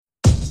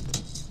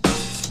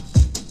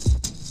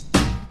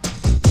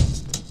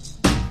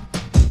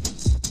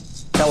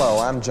Hello,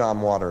 I'm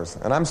John Waters,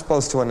 and I'm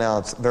supposed to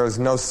announce there is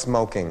no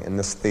smoking in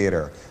this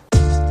theater,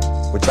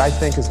 which I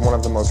think is one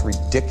of the most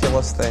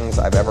ridiculous things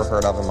I've ever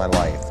heard of in my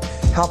life.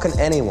 How can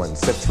anyone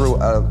sit through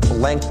a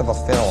length of a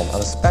film, and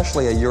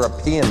especially a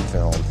European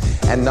film,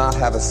 and not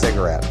have a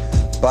cigarette?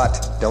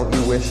 But don't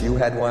you wish you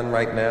had one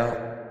right now?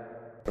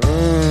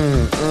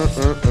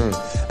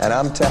 And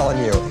I'm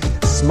telling you,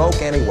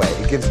 smoke anyway.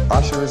 It gives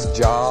ushers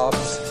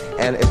jobs,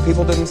 and if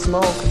people didn't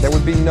smoke, there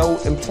would be no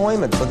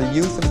employment for the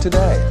youth of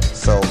today.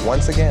 So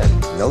once again,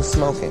 no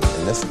smoking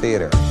in this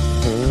theater.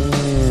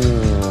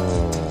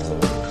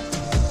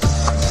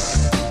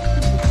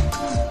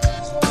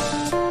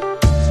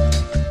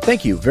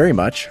 Thank you very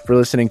much for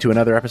listening to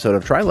another episode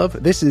of Try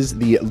Love. This is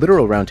the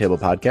Literal Roundtable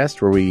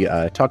podcast where we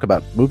talk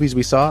about movies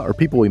we saw or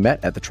people we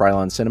met at the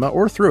Trylon Cinema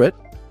or through it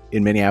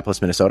in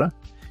Minneapolis, Minnesota.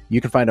 You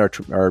can find our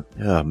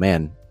oh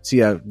man, see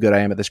how good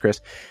I am at this,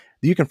 Chris?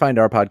 You can find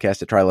our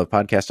podcast at Try Love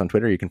Podcast on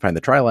Twitter. You can find the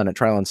Trylon at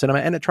Trylon Cinema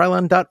and at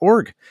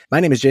Trylon.org. My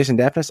name is Jason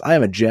Daphnis. I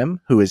am a gem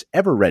who is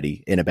ever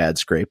ready in a bad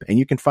scrape, and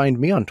you can find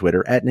me on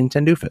Twitter at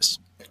Nintendoofus.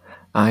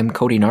 I'm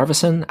Cody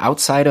Narveson.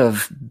 Outside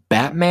of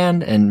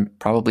Batman and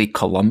probably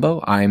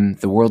Columbo, I'm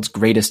the world's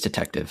greatest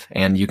detective,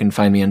 and you can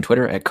find me on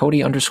Twitter at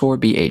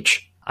Cody_BH.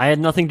 I had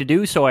nothing to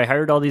do, so I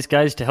hired all these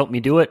guys to help me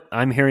do it.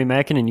 I'm Harry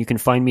Mackin, and you can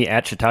find me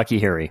at Shiitake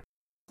Harry.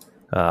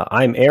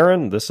 I'm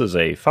Aaron. This is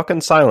a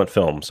fucking silent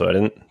film, so I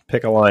didn't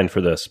pick a line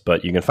for this,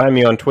 but you can find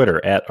me on Twitter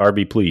at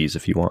RBPlease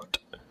if you want.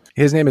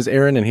 His name is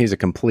Aaron, and he's a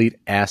complete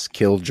ass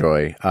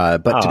killjoy.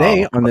 But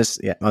today, on this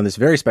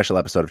very special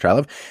episode of Try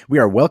Love, we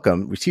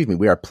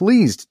are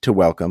pleased to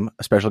welcome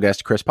a special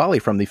guest, Chris Polley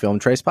from the Film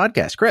Trace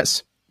podcast.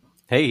 Chris.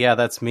 Hey, yeah,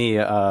 that's me.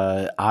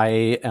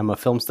 I am a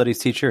film studies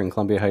teacher in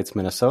Columbia Heights,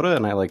 Minnesota,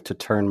 and I like to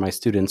turn my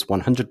students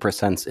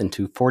 100%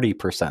 into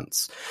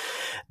 40%.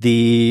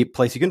 The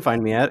place you can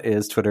find me at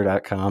is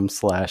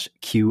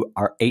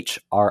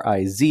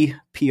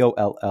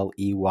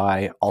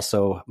twitter.com/QRHRIZPOLLEY.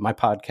 Also, my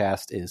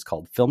podcast is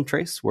called Film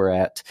Trace. We're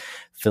at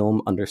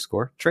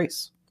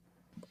film_trace.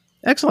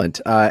 Excellent.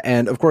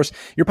 And of course,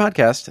 your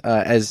podcast,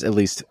 as at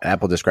least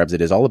Apple describes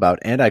it, is all about,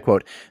 and I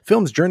quote,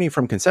 film's journey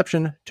from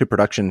conception to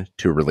production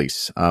to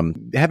release.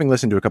 Having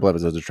listened to a couple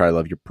episodes of Try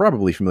Love, you're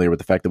probably familiar with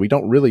the fact that we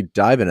don't really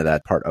dive into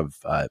that part of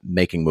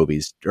making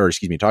movies,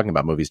 talking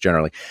about movies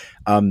generally.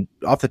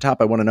 Off the top,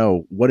 I want to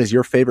know, what is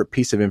your favorite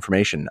piece of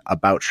information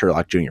about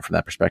Sherlock Jr. from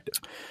that perspective?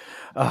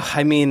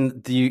 I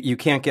mean, you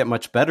can't get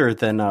much better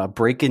than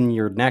breaking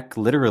your neck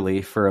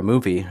literally for a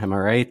movie. Am I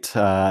right?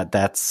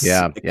 That's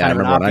kind of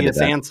an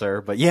obvious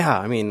answer. But yeah,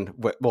 I mean,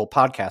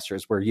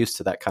 podcasters, we're used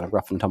to that kind of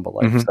rough and tumble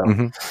life.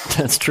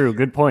 That's true.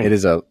 Good point. It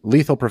is a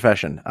lethal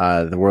profession,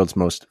 the world's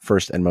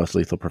first and most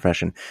lethal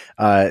profession.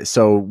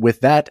 So with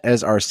that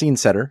as our scene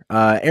setter,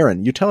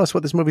 Aaron, you tell us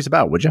what this movie's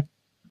about, would you?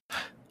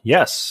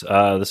 Yes,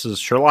 this is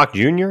Sherlock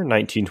Jr.,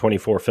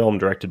 1924 film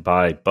directed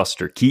by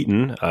Buster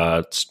Keaton.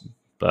 It's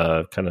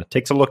kind of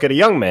takes a look at a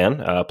young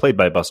man, played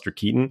by Buster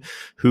Keaton,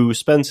 who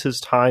spends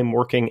his time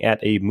working at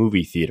a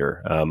movie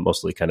theater,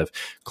 mostly kind of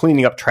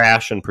cleaning up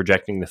trash and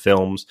projecting the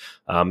films.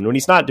 And when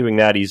he's not doing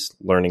that, he's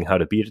learning how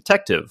to be a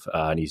detective,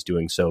 and he's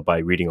doing so by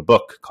reading a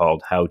book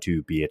called How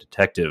to Be a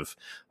Detective.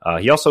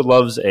 He also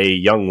loves a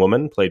young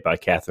woman, played by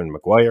Catherine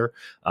McGuire,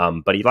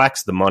 but he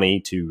lacks the money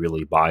to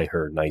really buy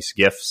her nice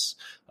gifts.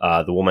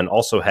 The woman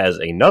also has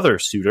another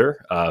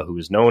suitor who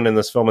is known in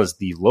this film as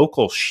the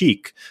local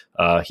sheik.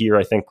 Here,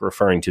 I think,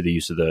 referring to the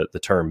use of the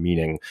term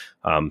meaning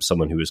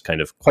someone who is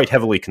kind of quite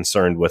heavily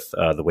concerned with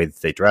the way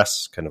that they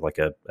dress, kind of like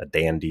a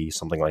dandy,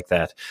 something like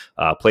that.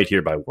 Played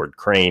here by Ward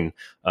Crane,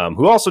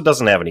 who also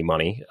doesn't have any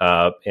money,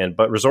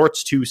 but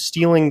resorts to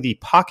stealing the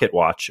pocket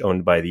watch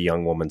owned by the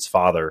young woman's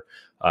father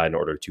in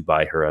order to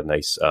buy her a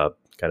nice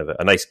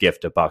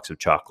gift, a box of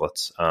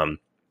chocolates.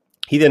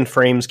 He then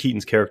frames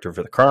Keaton's character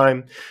for the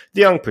crime. The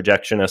young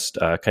projectionist,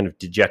 kind of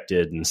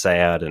dejected and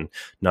sad and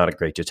not a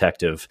great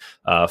detective,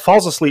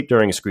 falls asleep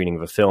during a screening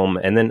of a film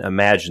and then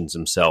imagines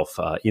himself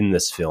in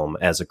this film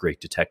as a great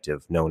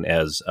detective known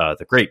as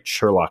the Great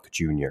Sherlock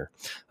Jr.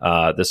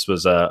 This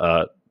was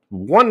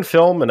one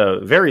film in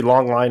a very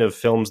long line of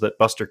films that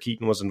Buster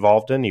Keaton was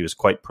involved in. He was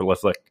quite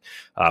prolific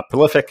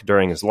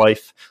during his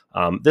life.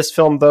 This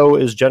film, though,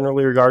 is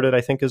generally regarded,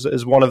 I think,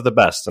 as one of the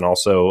best, and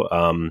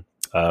also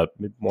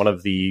one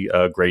of the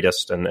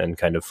greatest and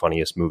kind of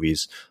funniest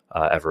movies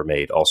ever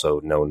made. Also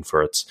known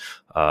for its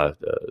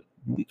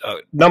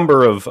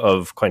number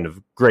of kind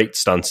of great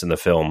stunts in the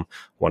film,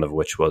 one of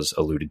which was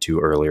alluded to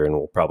earlier and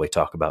we'll probably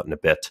talk about in a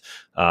bit.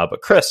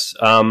 But Chris,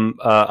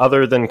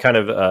 other than kind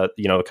of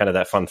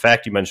that fun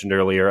fact you mentioned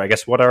earlier, I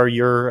guess, what are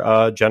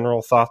your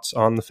general thoughts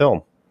on the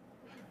film?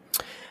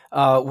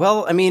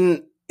 Well, I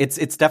mean,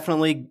 it's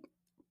definitely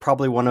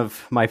probably one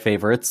of my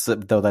favorites,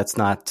 though that's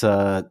not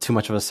too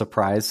much of a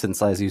surprise since,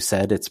 as you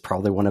said, it's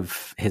probably one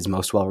of his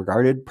most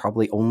well-regarded,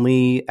 probably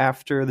only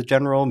after The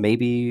General,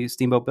 maybe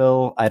Steamboat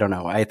Bill. I don't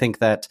know. I think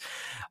that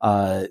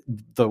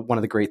one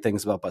of the great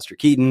things about Buster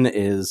Keaton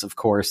is, of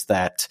course,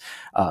 that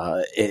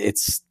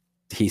it's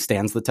he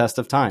stands the test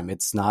of time.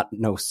 It's not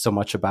so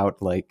much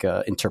about like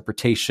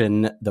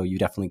interpretation, though you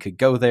definitely could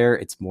go there.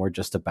 It's more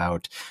just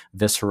about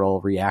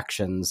visceral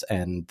reactions,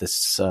 and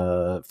this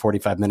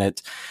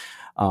 45-minute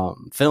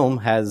film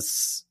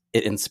has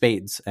it in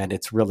spades, and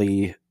it's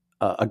really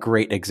a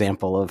great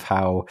example of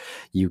how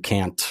you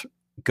can't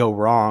go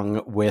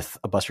wrong with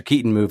a Buster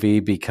Keaton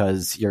movie,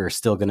 because you're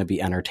still going to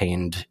be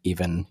entertained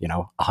even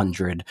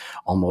 100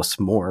 almost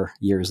more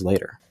years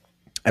later.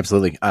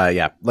 Absolutely.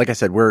 Yeah. Like I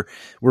said, we're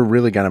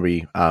really going to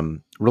be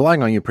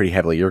relying on you pretty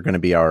heavily. You're going to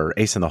be our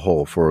ace in the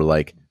hole for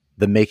like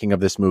the making of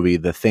this movie,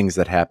 the things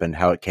that happened,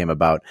 how it came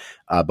about.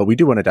 But we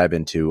do want to dive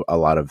into a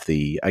lot of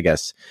the, I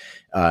guess,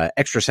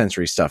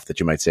 extrasensory stuff that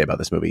you might say about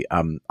this movie.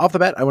 Off the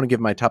bat, I want to give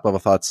my top level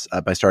thoughts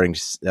by starting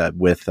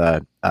with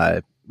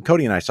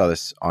Cody and I saw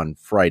this on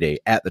Friday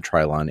at the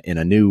Trilon in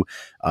a new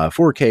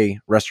 4K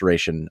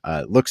restoration.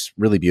 Looks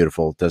really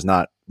beautiful. Does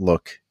not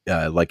look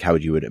like how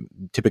you would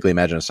typically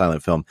imagine a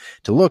silent film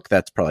to look.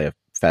 That's probably a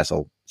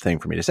facile thing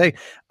for me to say.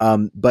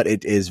 But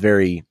it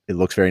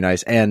looks very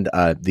nice. And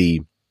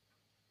the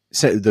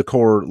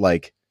core,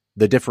 like,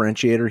 the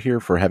differentiator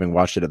here for having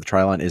watched it at the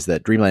Trilon is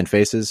that Dreamland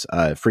Faces,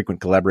 frequent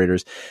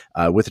collaborators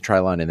with the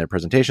Trilon in their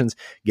presentations,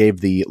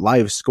 gave the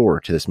live score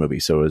to this movie.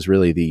 So it was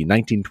really the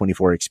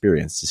 1924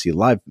 experience to see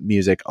live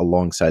music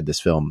alongside this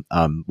film,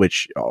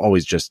 which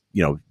always just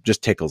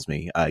tickles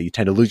me. You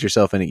tend to lose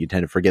yourself in it. You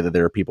tend to forget that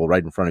there are people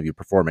right in front of you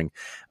performing,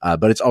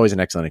 but it's always an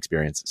excellent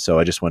experience. So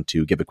I just want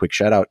to give a quick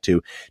shout out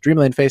to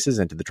Dreamland Faces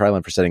and to the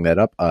Trilon for setting that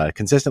up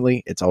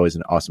consistently. It's always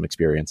an awesome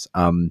experience.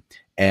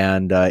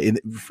 And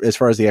as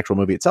far as the actual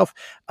movie itself,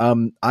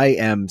 I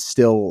am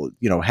still,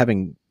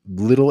 having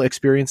little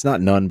experience,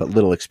 not none, but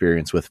little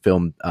experience with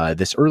film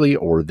this early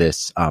or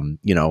this,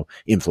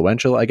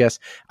 influential, I guess.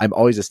 I'm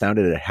always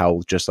astounded at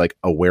how just like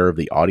aware of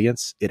the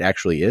audience it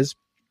actually is.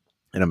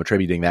 And I'm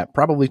attributing that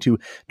probably to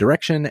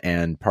direction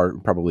and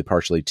probably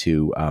partially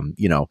to,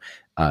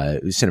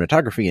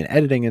 cinematography and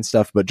editing and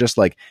stuff, but just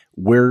like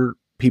where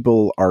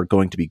people are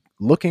going to be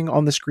looking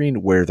on the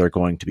screen, where they're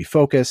going to be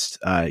focused,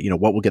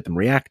 what will get them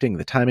reacting,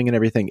 the timing and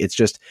everything. It's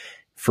just,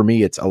 for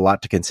me, it's a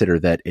lot to consider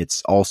that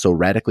it's also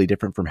radically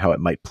different from how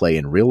it might play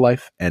in real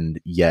life. And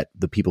yet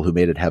the people who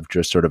made it have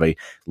just sort of a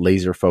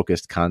laser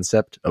focused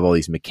concept of all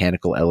these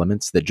mechanical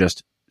elements that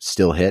just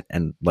still hit.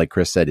 And like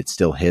Chris said, it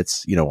still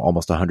hits,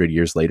 almost 100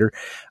 years later.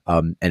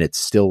 And it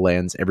still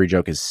lands. Every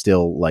joke is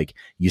still like,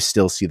 you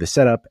still see the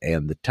setup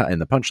and the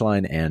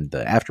punchline and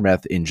the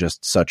aftermath in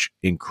just such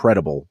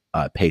incredible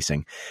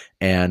pacing.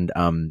 And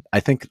I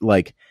think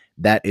like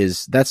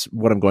that's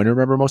what I'm going to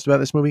remember most about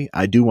this movie.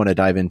 I do want to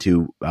dive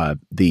into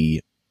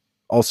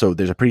also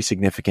there's a pretty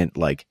significant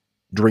like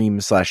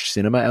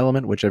dream/cinema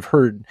element, which I've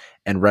heard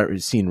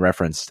and seen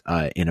referenced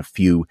in a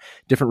few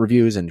different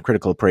reviews and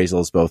critical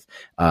appraisals, both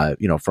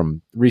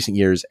from recent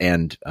years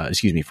and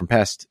from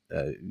past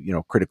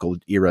critical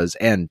eras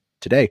and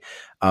today,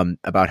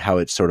 about how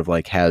it sort of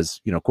like has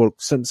quote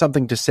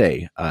something to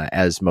say,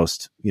 as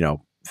most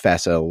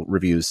facile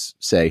reviews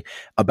say,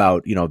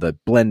 about the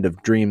blend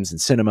of dreams and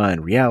cinema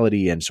and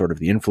reality and sort of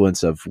the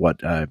influence of what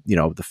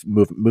the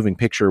moving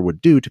picture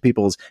would do to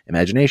people's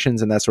imaginations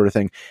and that sort of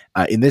thing.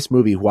 In this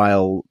movie,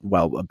 while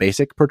a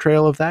basic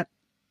portrayal of that,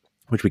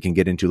 which we can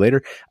get into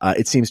later,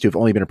 it seems to have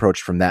only been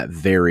approached from that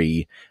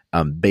very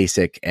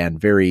basic and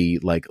very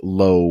like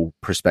low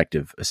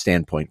perspective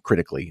standpoint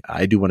critically.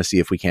 I do want to see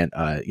if we can't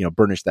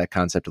burnish that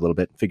concept a little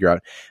bit, figure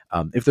out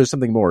if there's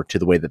something more to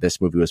the way that this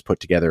movie was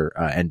put together,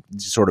 and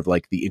sort of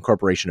like the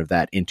incorporation of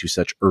that into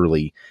such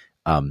early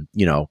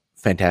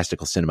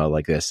fantastical cinema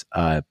like this.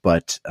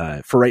 But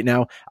for right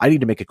now, I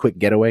need to make a quick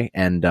getaway,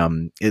 and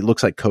it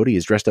looks like Cody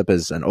is dressed up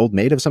as an old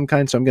maid of some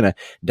kind. So I'm going to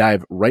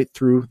dive right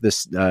through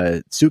this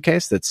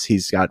suitcase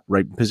he's got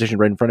positioned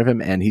right in front of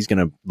him, and he's going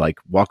to like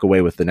walk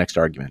away with the next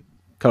argument.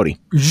 Cody.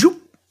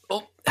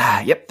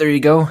 Yep, there you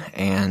go.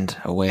 And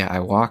away I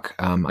walk.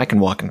 I can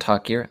walk and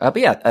talk here. But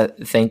yeah,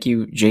 thank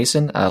you,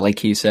 Jason. Like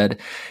he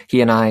said,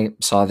 he and I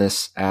saw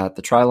this at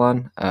the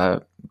Trilon.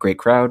 Great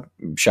crowd.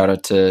 Shout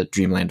out to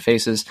Dreamland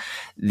Faces.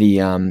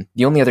 The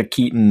only other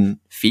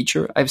Keaton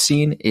feature I've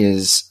seen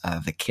is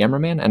The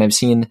Cameraman, and I've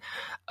seen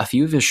a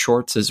few of his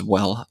shorts as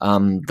well.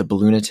 The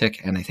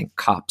Balloonatic, and I think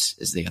Cops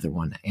is the other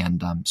one.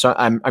 And so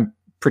I'm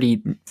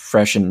pretty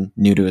fresh and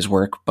new to his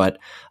work, but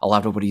a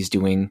lot of what he's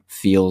doing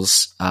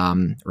feels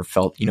or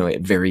felt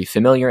very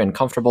familiar and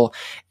comfortable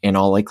in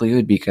all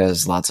likelihood,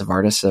 because lots of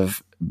artists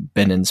have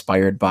been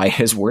inspired by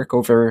his work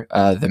over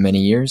the many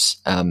years.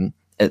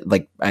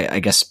 I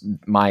guess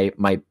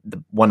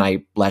the one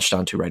I latched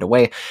onto right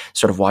away,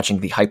 sort of watching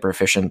the hyper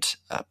efficient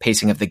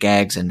pacing of the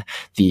gags and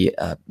the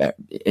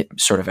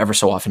sort of ever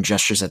so often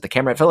gestures at the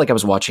camera. It felt like I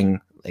was watching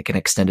like an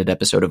extended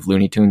episode of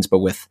Looney Tunes, but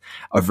with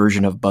a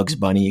version of Bugs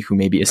Bunny who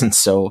maybe isn't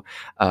so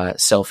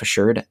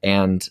self-assured.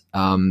 And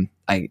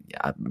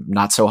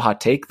not so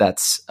hot take.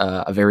 That's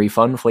a very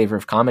fun flavor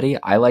of comedy.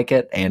 I like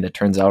it, and it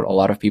turns out a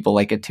lot of people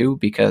like it too,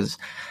 because,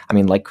 I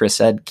mean, like Chris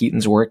said,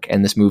 Keaton's work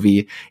and this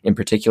movie in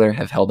particular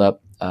have held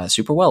up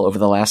super well over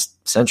the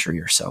last century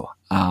or so.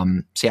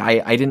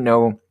 I didn't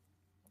know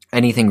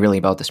anything really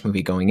about this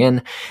movie going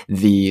in.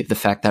 The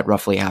fact that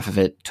roughly half of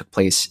it took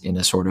place in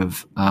a sort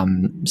of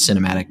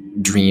cinematic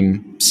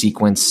dream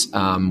sequence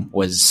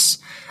was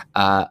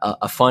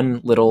a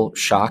fun little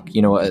shock,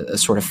 a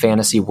sort of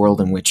fantasy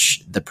world in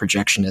which the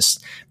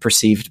projectionist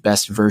perceived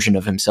best version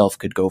of himself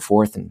could go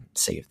forth and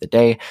save the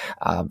day.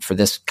 For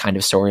this kind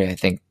of story, I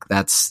think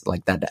that's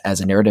like that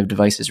as a narrative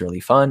device is really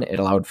fun. It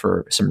allowed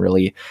for some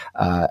really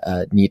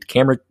neat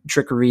camera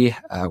trickery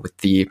with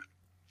the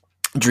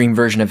dream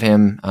version of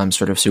him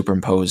sort of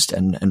superimposed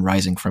and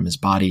rising from his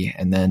body.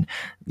 And then,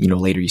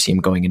 later you see him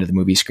going into the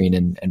movie screen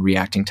and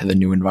reacting to the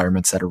new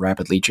environments that are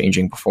rapidly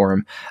changing before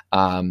him.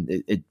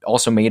 It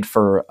also made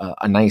for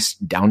a nice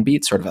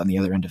downbeat, sort of on the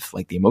other end of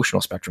like the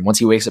emotional spectrum. Once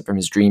he wakes up from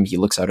his dream, he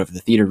looks out over the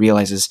theater,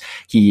 realizes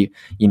he,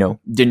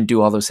 didn't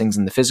do all those things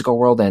in the physical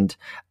world. And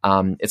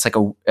it's like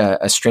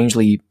a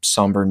strangely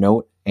somber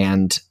note.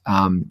 And,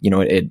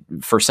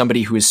 for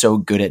somebody who is so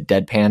good at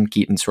deadpan,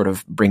 Keaton sort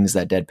of brings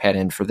that deadpan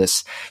in for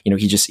this,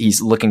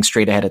 he's looking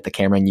straight ahead at the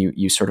camera, and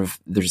you sort of,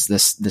 there's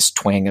this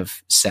twang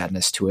of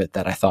sadness to it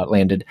that I thought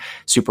landed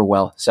super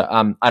well. So,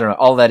 I don't know,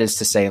 all that is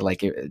to say,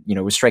 like, it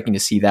was striking to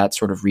see that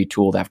sort of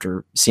retooled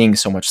after seeing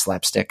so much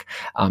slapstick.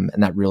 And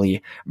that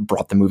really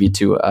brought the movie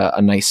to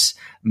a nice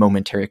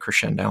momentary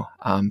crescendo.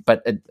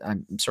 But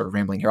I'm sort of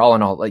rambling here. All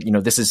in all,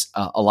 this is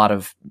a lot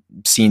of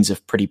scenes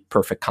of pretty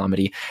perfect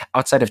comedy.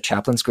 Outside of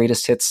Chaplin's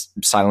greatest hits,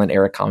 silent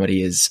era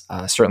comedy is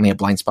certainly a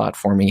blind spot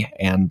for me.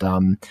 And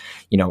though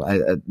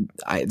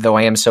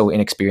I am so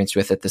inexperienced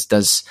with it,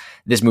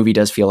 this movie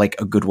does feel like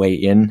a good way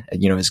in.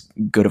 As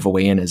good of a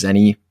way in as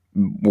any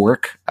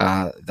work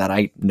that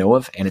I know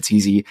of, and it's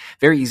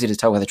very easy to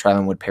tell whether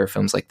Trilon would pair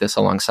films like this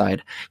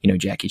alongside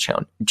Jackie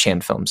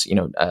Chan films.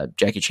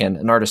 Jackie Chan,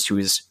 an artist who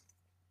is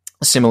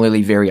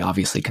similarly very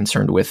obviously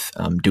concerned with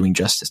doing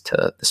justice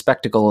to the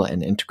spectacle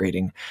and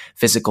integrating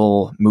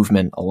physical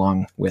movement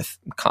along with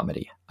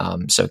comedy.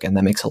 So again,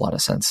 that makes a lot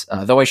of sense.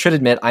 Though I should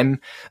admit, I'm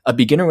a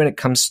beginner when it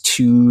comes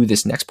to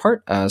this next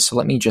part. So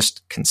let me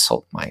just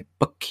consult my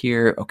book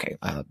here. Okay.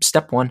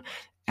 Step 1,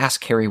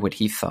 ask Harry what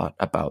he thought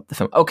about the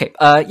film. Okay.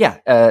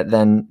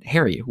 Then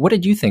Harry, what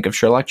did you think of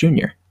Sherlock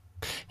Jr.?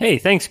 Hey,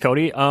 thanks,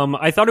 Cody.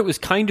 I thought it was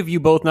kind of you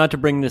both not to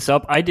bring this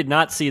up. I did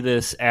not see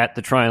this at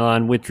the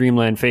Trilon with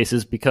Dreamland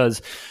Faces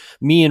because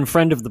me and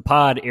friend of the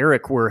pod,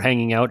 Eric, were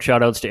hanging out.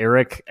 Shout outs to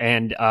Eric,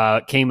 and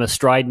came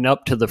a-striding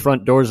up to the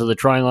front doors of the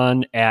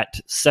Trilon at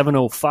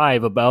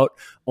 7:05 about,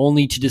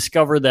 only to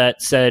discover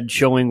that said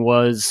showing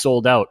was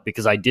sold out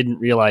because I didn't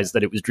realize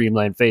that it was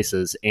Dreamland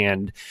Faces,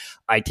 and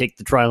I take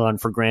the Trilon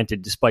for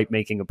granted despite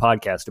making a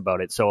podcast about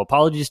it. So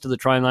apologies to the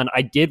Trilon.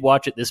 I did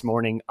watch it this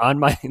morning on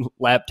my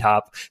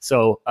laptop,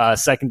 so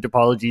second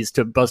apologies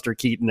to Buster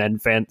Keaton and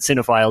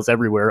cinephiles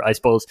everywhere, I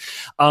suppose.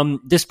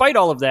 Despite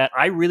all of that,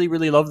 I really,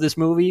 really love this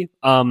movie.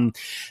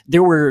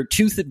 There were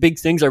two big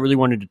things I really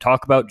wanted to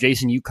talk about.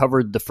 Jason, you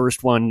covered the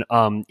first one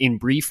in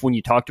brief when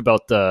you talked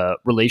about the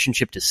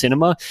relationship to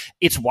cinema.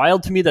 It's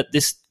wild to me that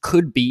this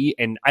could be,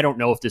 and I don't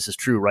know if this is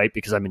true, right,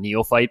 because I'm a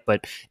neophyte,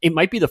 but it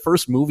might be the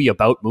first movie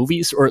about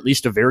movies, or at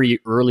least a very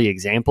early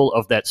example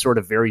of that sort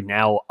of very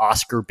now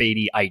Oscar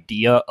baity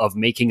idea of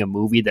making a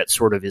movie that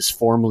sort of is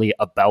formally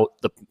about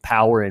the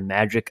power and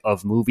magic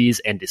of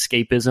movies and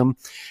escapism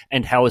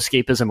and how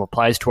escapism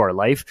applies to our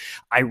life.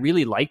 I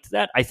really liked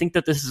that. I think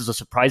that this is a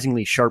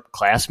surprisingly sharp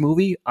class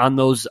movie on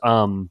those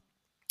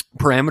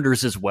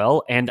parameters as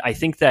well. And I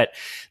think that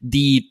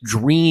the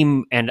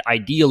dream and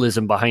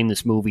idealism behind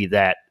this movie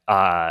that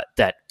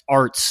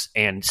arts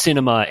and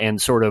cinema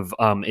and sort of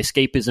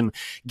escapism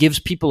gives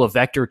people a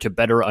vector to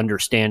better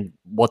understand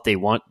what they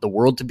want the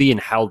world to be and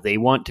how they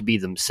want to be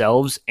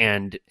themselves.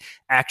 And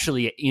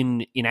actually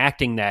in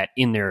enacting that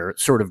in their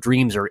sort of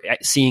dreams or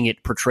seeing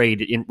it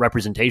portrayed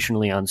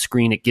representationally on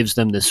screen, it gives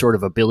them this sort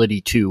of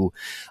ability to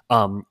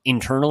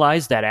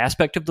internalize that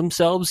aspect of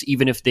themselves,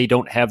 even if they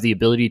don't have the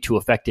ability to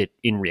affect it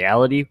in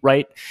reality,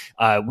 right?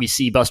 We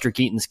see Buster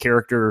Keaton's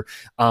character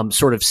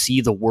sort of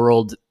see the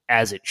world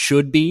as it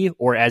should be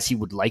or as he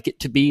would like it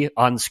to be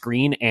on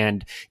screen.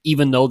 And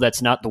even though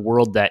that's not the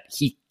world that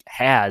he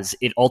has,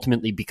 it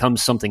ultimately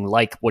becomes something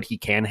like what he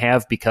can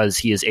have because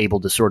he is able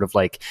to sort of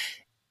like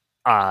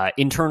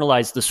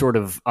internalize the sort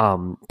of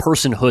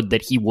personhood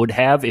that he would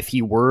have if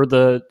he were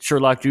the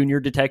Sherlock Jr.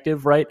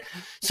 detective, right?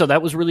 So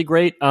that was really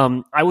great.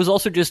 I was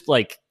also just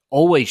like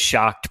always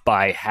shocked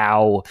by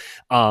how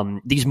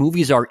these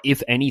movies are,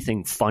 if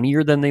anything,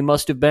 funnier than they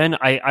must have been.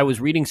 I was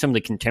reading some of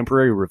the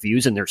contemporary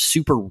reviews, and they're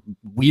super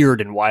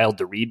weird and wild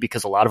to read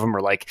because a lot of them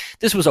are like,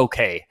 this was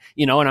okay,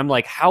 and I'm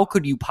like, how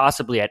could you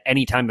possibly at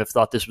any time have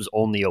thought this was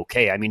only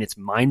okay? I mean, it's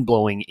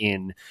mind-blowing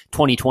in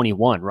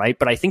 2021, right?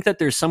 But I think that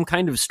there's some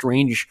kind of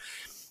strange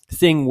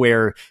thing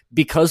where,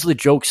 because the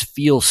jokes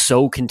feel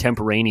so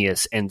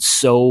contemporaneous and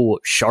so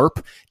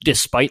sharp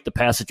despite the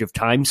passage of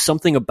time,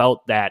 something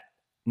about that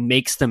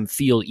makes them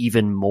feel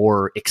even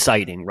more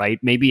exciting, right?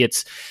 Maybe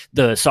it's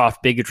the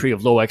soft bigotry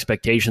of low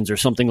expectations or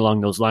something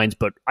along those lines,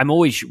 but I'm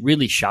always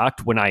really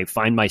shocked when I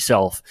find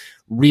myself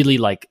really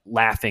like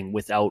laughing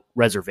without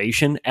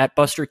reservation at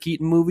Buster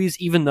Keaton movies,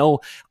 even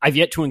though I've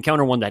yet to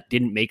encounter one that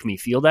didn't make me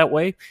feel that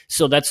way.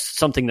 So that's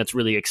something that's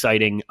really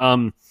exciting.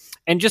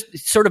 And just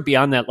sort of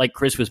beyond that, like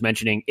Chris was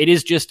mentioning, it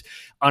is just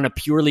on a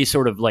purely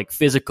sort of like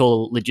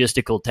physical,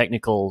 logistical,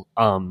 technical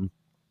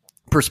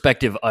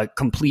perspective, a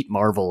complete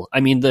marvel.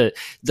 I mean,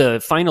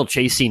 the final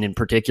chase scene in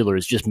particular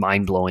is just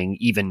mind-blowing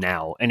even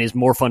now, and is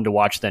more fun to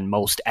watch than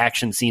most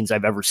action scenes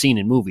I've ever seen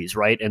in movies,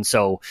 right? And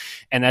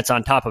that's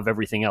on top of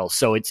everything else.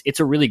 So it's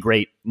a really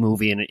great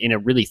movie, and in a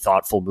really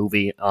thoughtful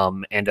movie,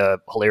 and a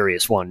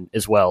hilarious one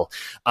as well.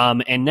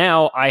 And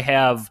now I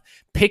have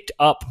picked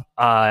up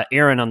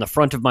Aaron on the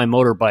front of my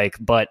motorbike,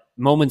 but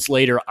moments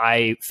later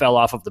I fell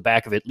off of the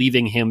back of it,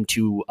 leaving him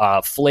to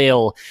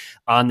flail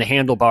on the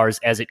handlebars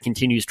as it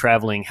continues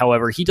traveling.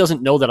 However, he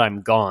doesn't know that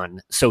I'm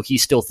gone, so he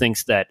still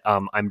thinks that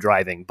I'm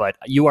driving. But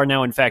you are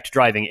now, in fact,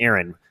 driving,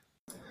 Aaron.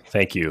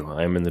 Thank you.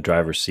 I'm in the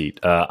driver's seat.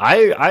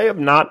 I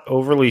am not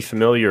overly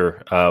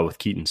familiar with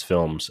Keaton's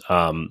films.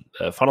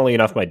 Funnily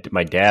enough,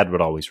 my dad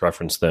would always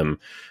reference them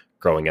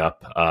growing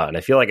up, and I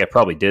feel like I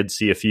probably did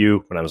see a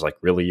few when I was like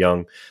really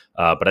young,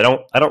 but I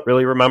don't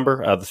really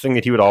remember. The thing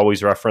that he would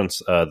always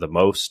reference the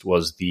most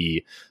was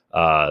the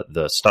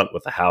stunt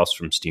with the house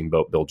from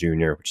Steamboat Bill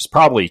Jr., which is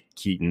probably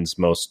Keaton's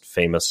most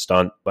famous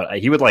stunt. But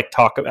he would like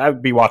talk. I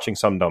would be watching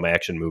some dumb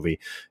action movie,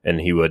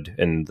 and he would,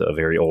 in the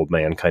very old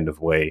man kind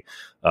of way,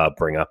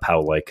 bring up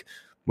how like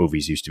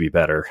movies used to be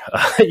better,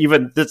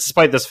 even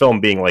despite this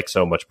film being like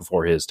so much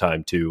before his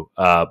time too.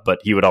 But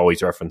he would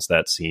always reference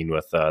that scene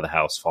with the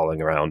house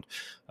falling around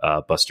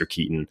Buster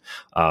Keaton.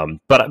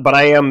 But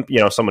I am,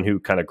 someone who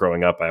kind of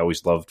growing up, I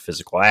always loved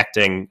physical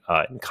acting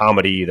and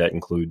comedy. That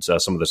includes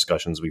some of the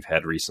discussions we've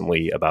had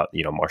recently about,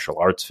 martial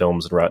arts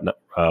films and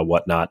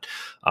whatnot.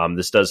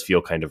 This does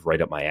feel kind of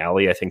right up my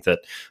alley. I think that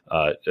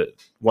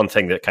one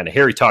thing that kind of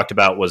Harry talked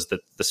about was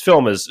that this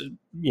film is,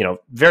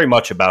 very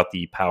much about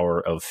the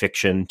power of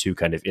fiction to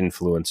kind of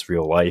influence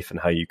real life, and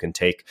how you can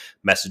take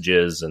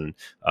messages and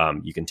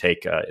you can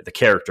take the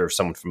character of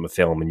someone from a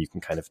film, and you can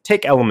kind of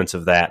take elements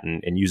of that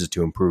and use it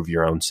to improve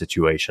your own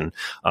situation.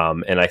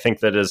 And I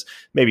think that is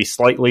maybe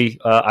slightly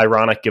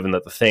ironic, given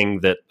that the thing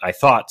that I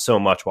thought so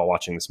much while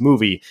watching this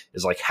movie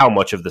is like how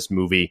much of this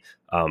movie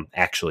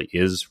actually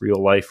is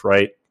real life,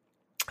 right?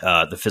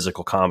 The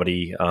physical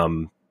comedy, how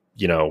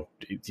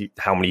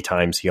many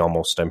times he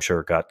almost, I'm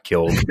sure, got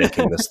killed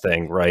making this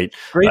thing, right?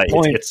 Great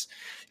point. It's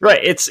right.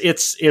 It's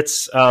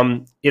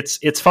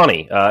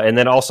funny. And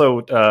then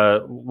also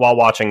while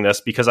watching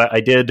this, because I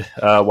did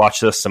watch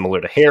this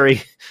similar to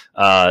Harry,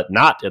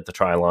 not at the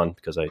Trilon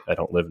because I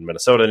don't live in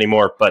Minnesota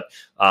anymore, but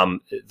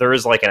there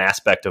is like an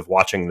aspect of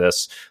watching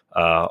this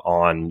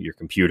on your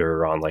computer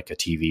or on like a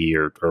TV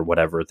or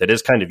whatever that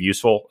is kind of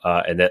useful.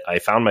 And that I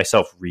found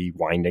myself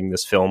rewinding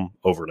this film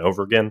over and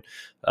over again,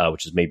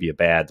 which is maybe a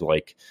bad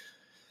like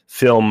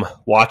film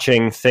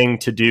watching thing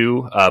to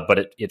do,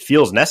 but it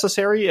feels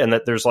necessary, and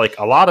that there's like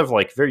a lot of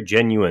like very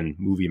genuine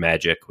movie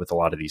magic with a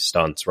lot of these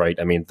stunts, right?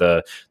 I mean,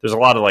 there's a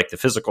lot of like the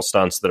physical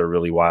stunts that are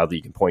really wild that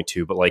you can point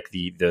to, but like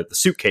the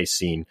suitcase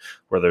scene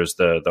where there's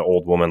the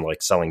old woman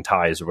like selling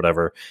ties or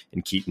whatever,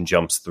 and Keaton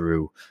jumps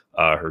through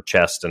her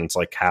chest, and it's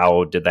like,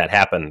 how did that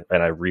happen?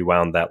 And I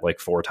rewound that like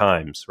 4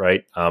 times,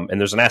 right? And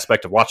there's an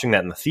aspect of watching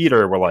that in the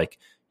theater where like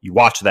you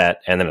watch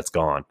that and then it's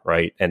gone,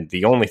 right? And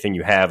the only thing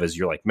you have is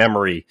your like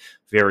memory,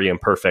 very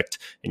imperfect,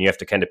 and you have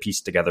to kind of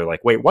piece together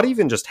like, wait, what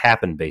even just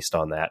happened based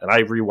on that? And I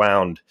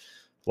rewound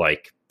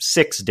like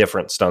 6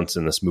 different stunts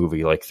in this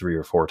movie like 3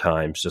 or 4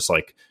 times, just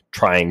like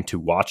trying to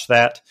watch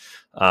that.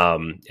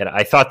 And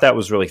I thought that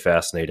was really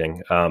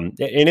fascinating. And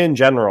in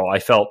general, I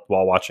felt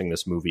while watching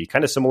this movie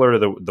kind of similar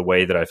to the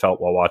way that I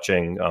felt while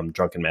watching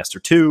Drunken Master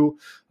 2,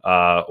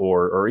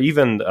 or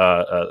even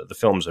the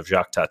films of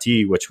Jacques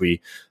Tati, which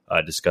we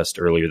discussed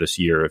earlier this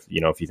year. If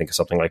you think of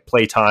something like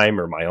Playtime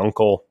or My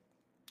Uncle,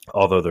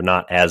 although they're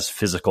not as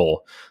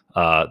physical,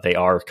 they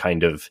are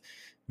kind of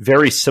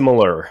very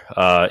similar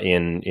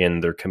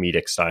in their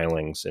comedic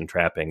stylings and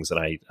trappings.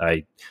 And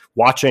I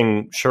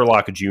watching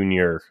Sherlock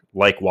Jr.,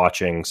 like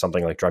watching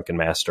something like Drunken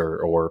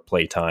Master or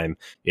Playtime,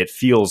 it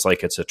feels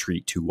like it's a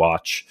treat to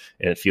watch,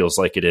 and it feels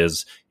like it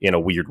is, in a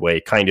weird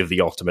way, kind of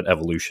the ultimate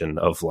evolution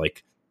of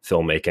like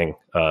filmmaking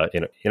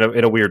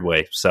in a weird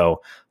way.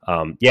 So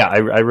I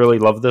really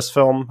love this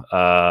film.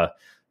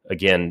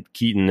 Again,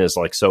 Keaton is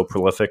like so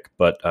prolific,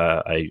 but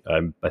I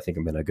think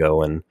I'm gonna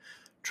go and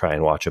try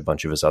and watch a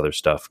bunch of his other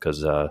stuff,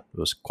 because it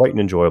was quite an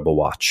enjoyable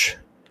watch.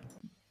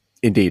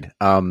 Indeed.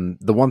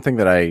 The one thing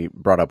that I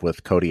brought up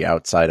with Cody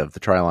outside of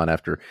the Trilon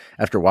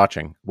after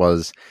watching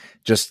was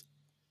just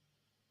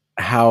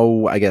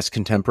how, I guess,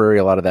 contemporary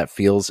a lot of that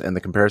feels. And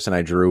the comparison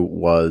I drew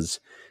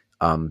was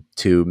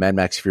to Mad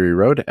Max Fury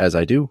Road,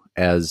 it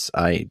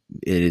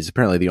is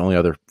apparently the only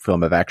other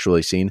film I've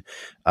actually seen.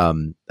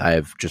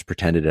 I've just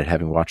pretended at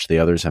having watched the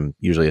others. I'm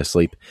usually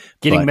asleep.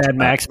 Getting Mad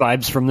Max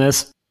vibes from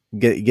this.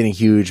 getting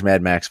huge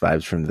Mad Max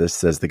vibes from this,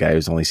 says the guy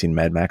who's only seen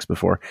Mad Max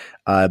before.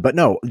 But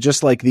no,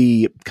 just like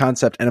the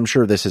concept, and I'm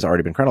sure this has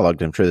already been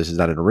chronologued, I'm sure this is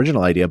not an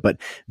original idea,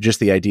 but just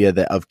the idea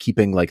that of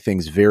keeping like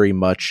things very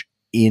much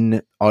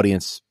in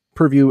audience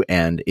purview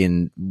and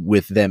in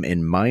with them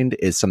in mind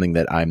is something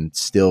that I'm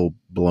still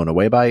blown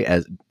away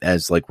by,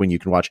 as like when you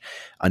can watch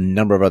a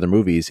number of other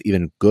movies,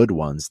 even good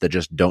ones, that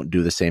just don't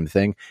do the same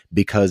thing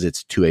because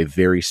it's to a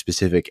very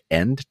specific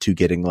end to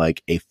getting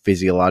like a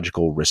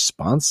physiological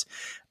response.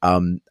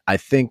 I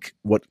think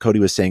what Cody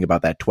was saying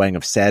about that twang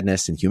of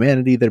sadness and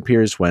humanity that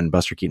appears when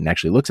Buster Keaton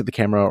actually looks at the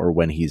camera, or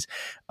when he's,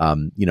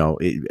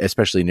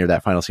 especially near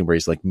that final scene where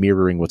he's like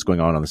mirroring what's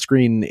going on the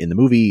screen in the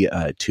movie,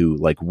 to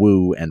like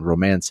woo and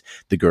romance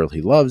the girl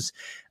he loves.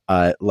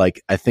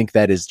 Like, I think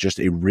that is just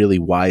a really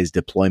wise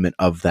deployment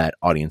of that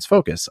audience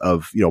focus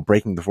of,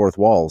 breaking the fourth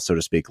wall, so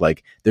to speak.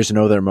 Like, there's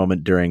another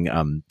moment during,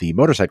 the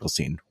motorcycle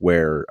scene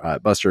where,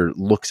 Buster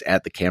looks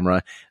at the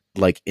camera,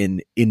 like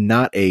in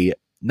not a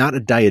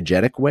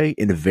diegetic way,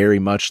 in a very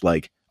much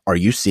like, are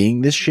you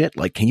seeing this shit?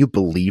 Like, can you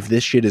believe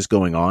this shit is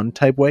going on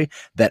type way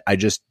that I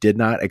just did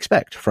not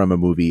expect from a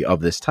movie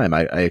of this time.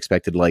 I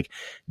expected like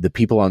the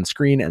people on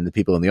screen and the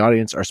people in the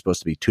audience are supposed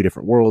to be two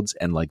different worlds,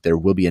 and like there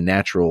will be a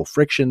natural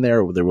friction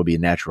there will be a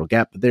natural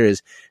gap, but there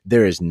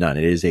is none.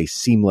 It is a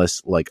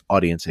seamless like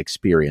audience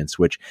experience,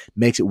 which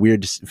makes it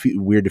weird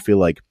to feel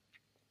like,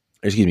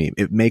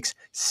 it makes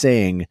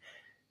saying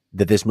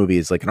that this movie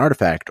is like an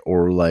artifact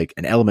or like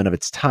an element of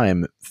its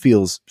time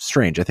feels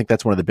strange. I think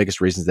that's one of the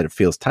biggest reasons that it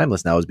feels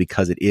timeless now, is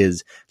because it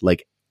is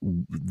like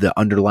the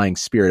underlying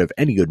spirit of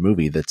any good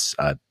movie that's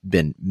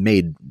been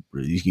made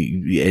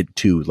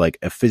to like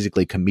a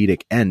physically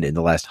comedic end in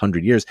the last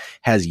 100 years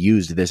has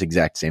used this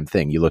exact same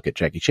thing. You look at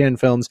Jackie Chan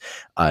films,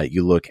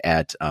 you look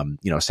at,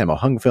 Sammo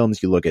Hung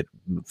films, you look at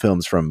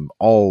films from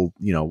all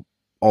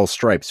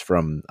stripes,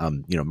 from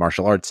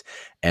martial arts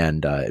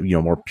and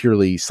more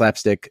purely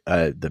slapstick,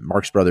 the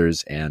Marx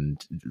Brothers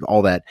and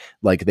all that.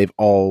 Like, they've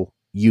all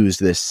used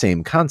this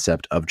same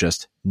concept of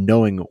just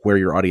knowing where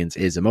your audience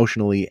is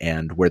emotionally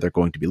and where they're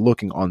going to be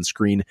looking on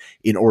screen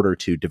in order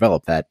to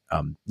develop that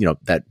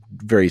that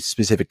very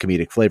specific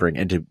comedic flavoring,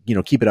 and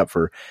to keep it up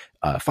for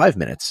 5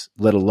 minutes,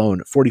 let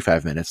alone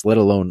 45 minutes, let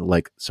alone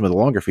like some of the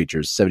longer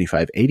features,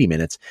 75-80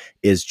 minutes,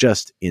 is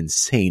just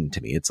insane to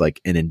me. It's like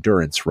an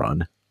endurance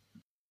run.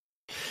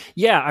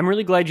 Yeah, I'm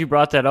really glad you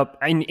brought that up.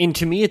 And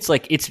to me, it's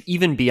like, it's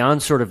even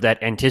beyond sort of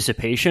that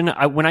anticipation.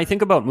 When I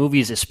think about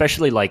movies,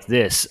 especially like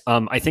this,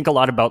 I think a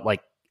lot about like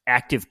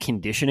active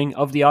conditioning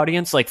of the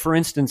audience. Like, for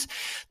instance,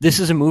 this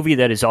is a movie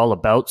that is all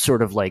about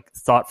sort of like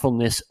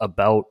thoughtfulness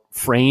about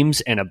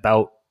frames and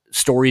about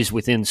stories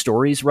within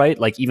stories, right?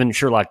 Like, even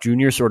Sherlock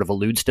Jr. sort of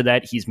alludes to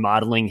that. He's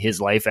modeling his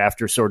life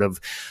after sort of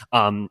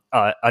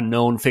a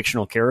known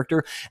fictional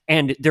character.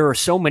 And there are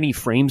so many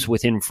frames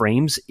within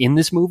frames in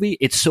this movie.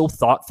 It's so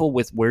thoughtful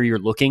with where you're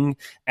looking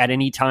at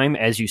any time.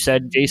 As you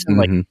said, Jason,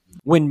 like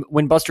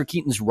when Buster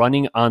Keaton's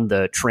running on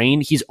the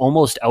train, he's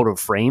almost out of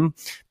frame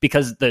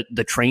because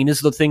the train is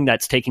the thing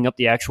that's taking up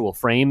the actual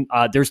frame.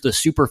 There's the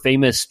super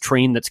famous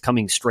train that's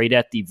coming straight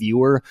at the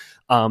viewer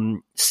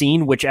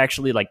scene, which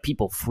actually like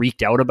people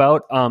freaked out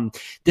about.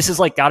 This is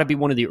like got to be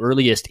one of the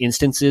earliest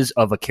instances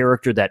of a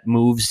character that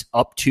moves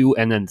up to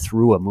and then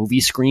through a movie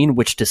screen,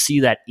 which to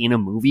see that in a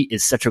movie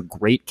is such a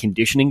great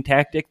conditioning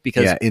tactic,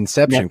 because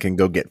Inception can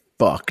go get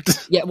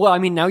fucked. Yeah, well, I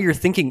mean, now you're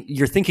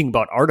thinking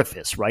about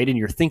artifice, right? And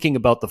you're thinking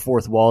about the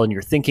fourth wall, and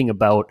you're thinking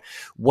about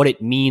what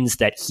it means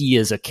that he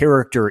is a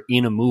character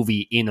in a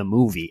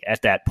movie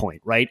at that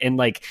point, right? And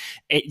like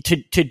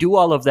to do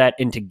all of that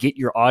and to get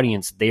your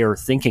audience there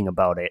thinking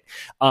about it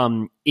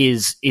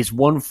is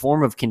one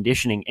form of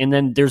conditioning. And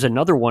then there's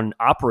another one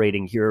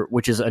operating here,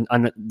 which is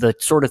the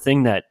sort of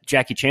thing that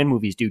Jackie Chan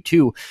movies do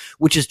too,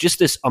 which is just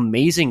this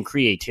amazing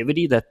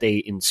creativity that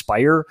they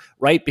inspire,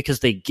 right? Because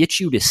they get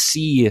you to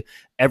see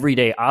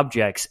everyday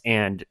objects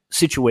and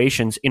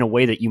situations in a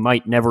way that you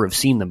might never have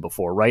seen them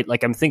before, right?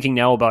 Like, I'm thinking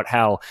now about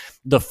how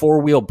the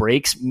four-wheel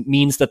brakes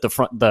means that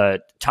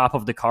the top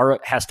of the car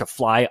has to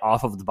fly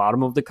off of the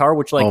bottom of the car,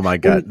 which, like, oh my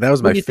God, that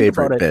was my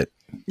favorite bit.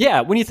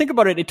 Yeah, when you think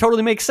about it, it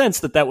totally makes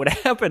sense that would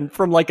happen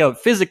from like a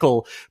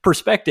physical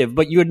perspective,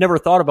 but you had never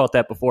thought about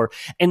that before.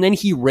 And then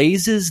he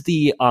raises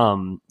the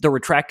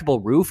retractable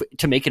roof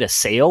to make it a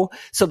sail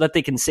so that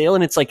they can sail,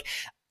 and it's like,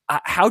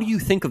 how do you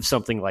think of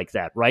something like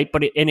that, right?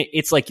 But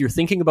it's like you're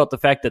thinking about the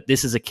fact that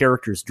this is a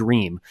character's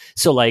dream.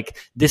 So like,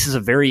 this is a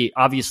very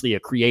obviously a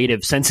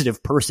creative,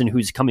 sensitive person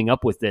who's coming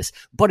up with this.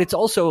 But it's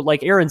also,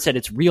 like Aaron said,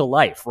 it's real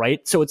life,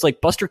 right? So it's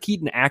like Buster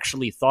Keaton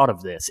actually thought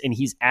of this, and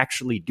he's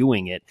actually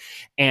doing it.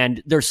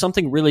 And there's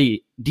something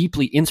really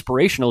deeply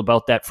inspirational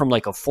about that from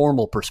like a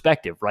formal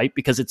perspective, right?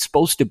 Because it's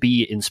supposed to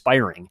be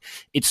inspiring.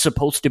 It's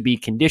supposed to be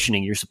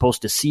conditioning. You're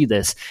supposed to see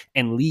this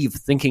and leave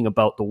thinking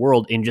about the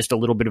world in just a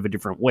little bit of a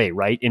different way,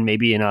 right? And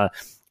maybe in a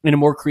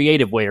more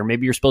creative way, or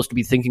maybe you're supposed to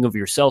be thinking of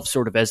yourself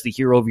sort of as the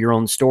hero of your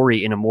own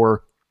story in a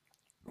more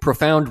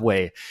profound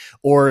way,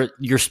 or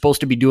you're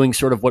supposed to be doing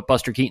sort of what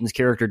Buster Keaton's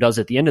character does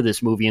at the end of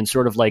this movie, and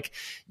sort of like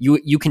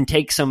you can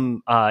take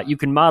some you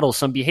can model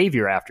some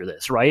behavior after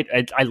this, right?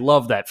 I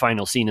love that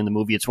final scene in the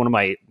movie. It's one of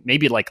my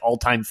maybe like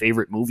all-time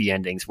favorite movie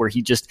endings, where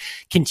he just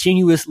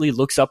continuously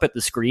looks up at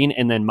the screen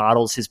and then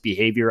models his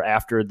behavior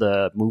after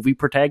the movie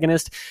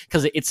protagonist,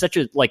 because it's such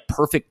a like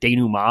perfect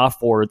denouement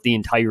for the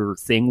entire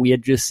thing we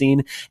had just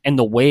seen. And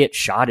the way it's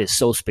shot is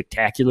so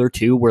spectacular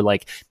too, where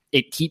like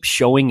it keeps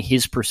showing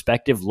his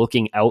perspective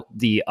looking out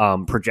the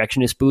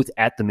projectionist booth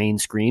at the main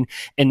screen.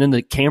 And then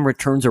the camera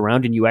turns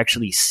around and you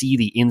actually see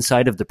the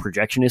inside of the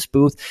projectionist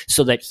booth,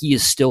 so that he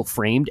is still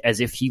framed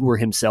as if he were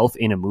himself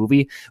in a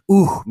movie.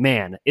 Ooh,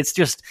 man, it's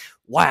just,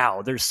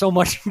 wow, there's so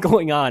much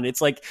going on.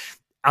 It's like,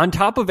 on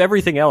top of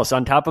everything else,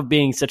 on top of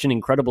being such an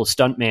incredible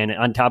stuntman,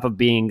 on top of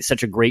being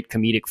such a great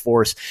comedic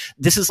force,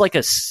 this is like a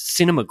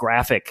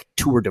cinematographic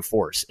tour de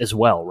force as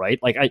well, right?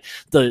 Like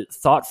the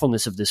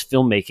thoughtfulness of this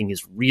filmmaking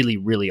is really,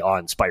 really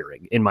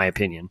awe-inspiring, in my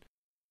opinion.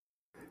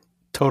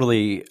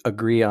 Totally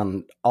agree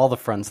on all the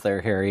fronts there,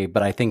 Harry.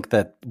 But I think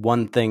that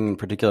one thing in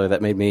particular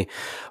that made me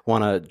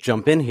want to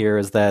jump in here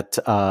is that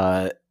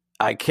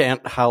I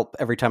can't help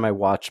every time I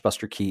watch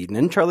Buster Keaton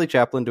and Charlie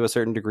Chaplin to a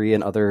certain degree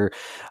and other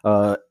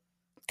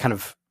kind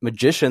of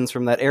magicians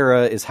from that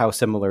era, is how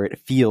similar it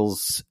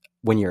feels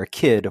when you're a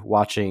kid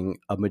watching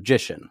a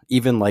magician.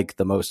 Even like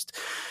the most,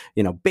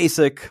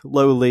 basic,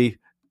 lowly,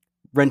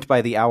 rent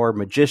by the hour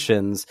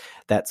magicians,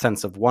 that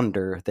sense of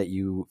wonder that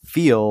you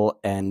feel,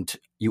 and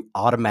you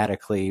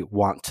automatically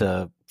want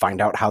to find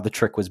out how the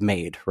trick was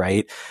made,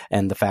 right?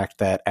 And the fact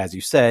that, as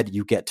you said,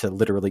 you get to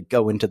literally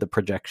go into the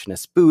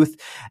projectionist booth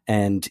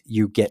and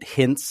you get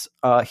hints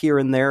here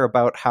and there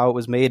about how it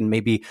was made, and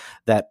maybe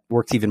that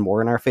works even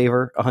more in our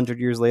favor 100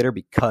 years later,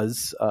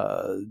 because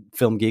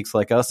film geeks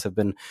like us have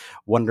been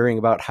wondering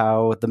about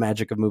how the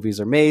magic of movies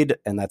are made,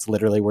 and that's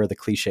literally where the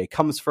cliche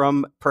comes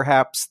from,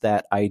 perhaps,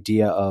 that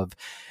idea of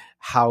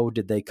how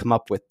did they come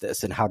up with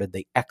this and how did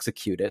they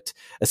execute it,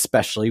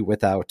 especially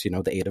without,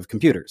 the aid of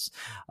computers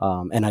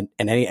and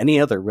any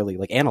other really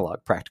like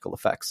analog practical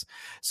effects.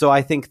 So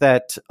I think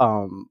that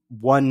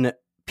one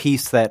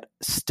piece that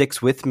sticks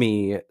with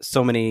me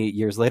so many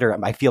years later,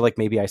 I feel like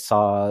maybe I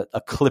saw a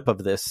clip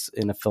of this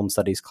in a film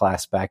studies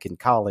class back in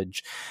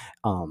college.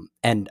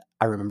 And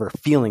I remember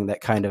feeling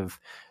that kind of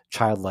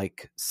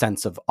childlike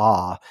sense of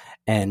awe,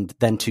 and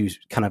then to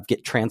kind of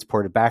get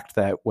transported back to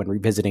that when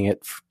revisiting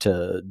it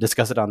to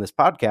discuss it on this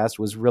podcast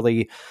was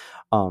really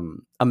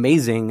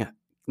amazing.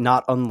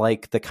 Not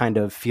unlike the kind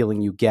of feeling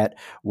you get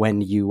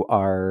when you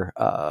are,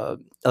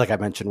 like I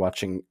mentioned,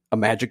 watching a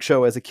magic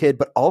show as a kid,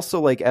 but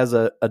also like as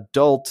an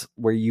adult,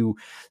 where you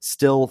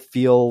still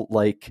feel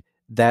like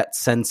that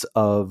sense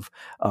of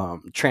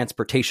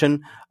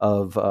transportation,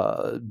 of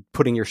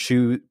putting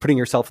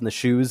yourself in the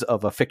shoes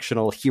of a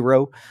fictional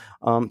hero,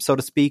 so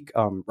to speak.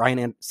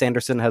 Ryan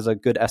Sanderson has a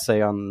good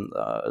essay on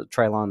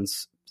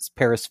Trilon's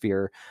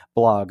Perisphere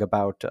blog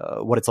about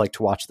what it's like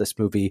to watch this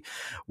movie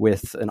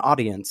with an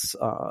audience.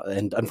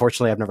 And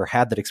unfortunately, I've never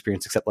had that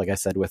experience, except, like I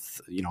said, with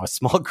a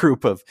small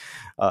group of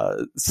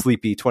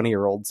sleepy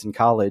 20-year-olds in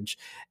college,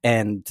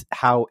 and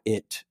how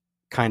it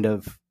kind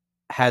of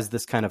has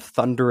this kind of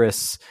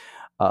thunderous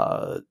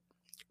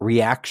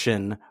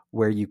reaction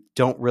where you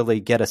don't really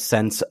get a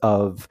sense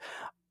of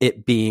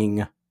it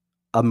being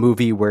a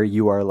movie where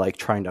you are like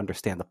trying to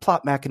understand the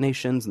plot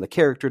machinations and the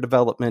character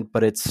development,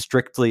 but it's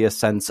strictly a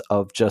sense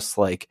of just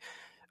like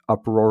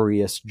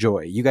uproarious joy.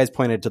 You guys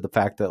pointed to the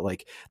fact that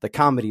like the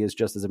comedy is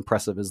just as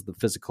impressive as the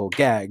physical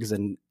gags,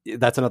 and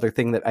that's another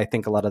thing that I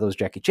think a lot of those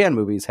Jackie Chan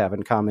movies have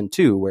in common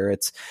too, where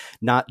it's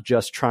not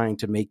just trying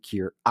to make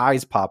your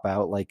eyes pop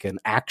out like an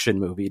action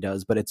movie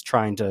does, but it's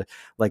trying to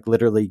like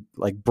literally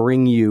like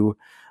bring you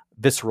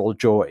visceral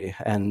joy.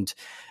 And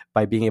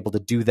by being able to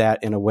do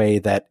that in a way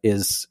that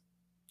is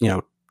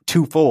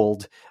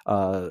twofold,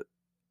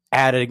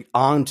 adding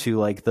on to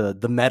like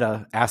the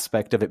meta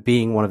aspect of it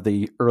being one of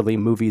the early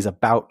movies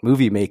about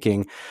movie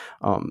making,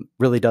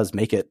 really does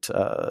make it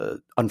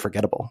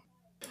unforgettable.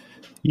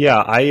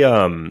 Yeah,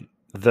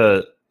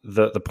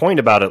 the point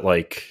about it,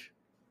 like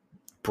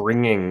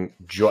bringing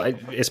joy,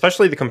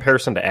 especially the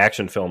comparison to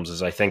action films,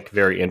 is I think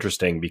very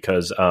interesting,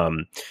 because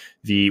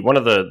the one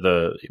of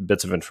the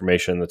bits of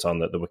information that's on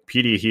the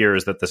Wikipedia here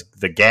is that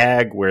the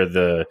gag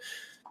where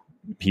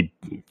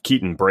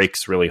Keaton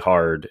breaks really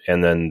hard,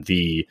 and then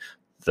the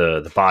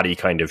body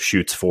kind of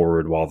shoots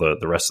forward while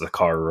the rest of the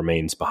car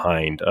remains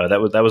behind.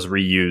 That was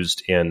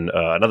reused in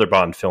another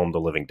Bond film, The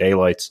Living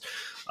Daylights,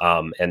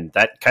 and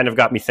that kind of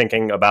got me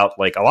thinking about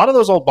like a lot of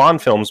those old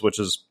Bond films, which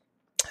is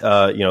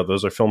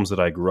those are films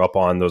that I grew up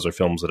on. Those are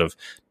films that have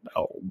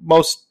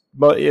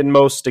in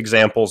most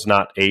examples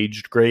not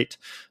aged great.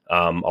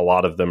 A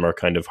lot of them are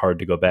kind of hard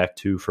to go back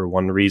to for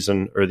one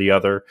reason or the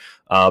other.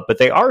 But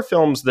they are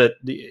films that,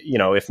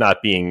 if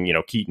not being,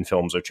 Keaton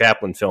films or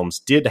Chaplin films,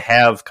 did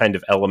have kind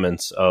of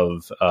elements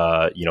of,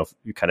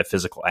 kind of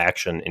physical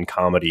action in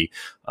comedy,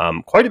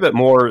 quite a bit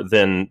more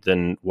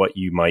than what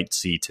you might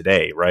see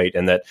today. Right.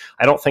 And that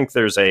I don't think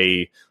there's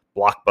a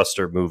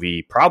blockbuster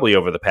movie probably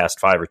over the past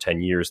 5 or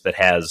 10 years that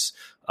has,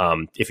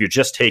 if you're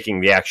just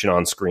taking the action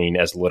on screen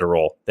as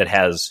literal, that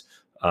has,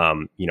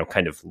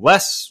 kind of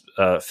less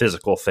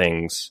physical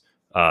things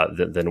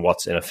than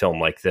what's in a film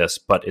like this.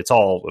 But it's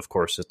all, of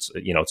course, it's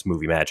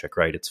movie magic,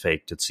 right? It's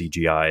faked, it's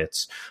CGI.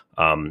 It's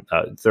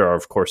there are,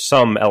 of course,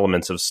 some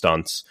elements of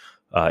stunts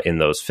in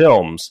those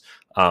films.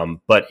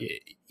 But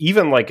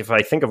even like if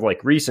I think of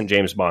like recent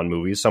James Bond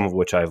movies, some of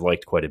which I've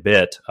liked quite a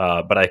bit,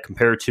 but I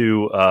compare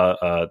to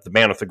The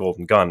Man with the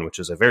Golden Gun, which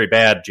is a very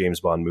bad James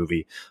Bond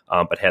movie,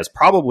 but has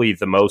probably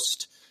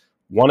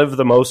one of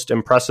the most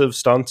impressive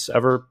stunts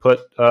ever put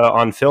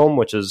on film,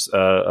 which is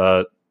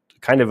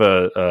kind of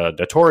a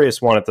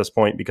notorious one at this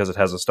point because it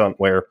has a stunt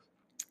where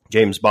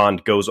James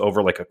Bond goes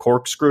over like a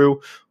corkscrew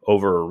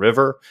over a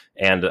river,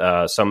 and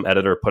some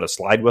editor put a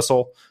slide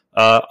whistle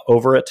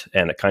over it,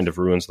 and it kind of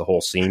ruins the whole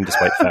scene,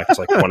 despite the fact it's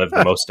like one of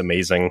the most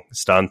amazing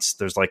stunts.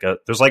 There's like a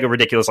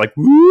ridiculous like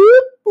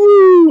whoop,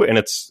 woo, and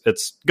it's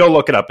go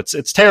look it up.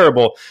 It's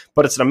terrible,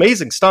 but it's an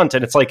amazing stunt,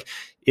 and it's like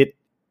it.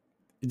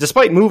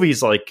 Despite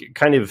movies like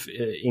kind of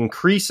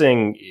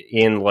increasing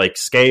in like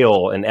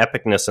scale and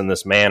epicness in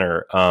this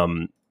manner,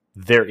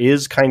 there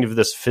is kind of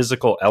this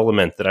physical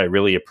element that I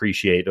really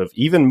appreciate of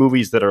even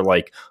movies that are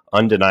like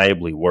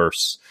undeniably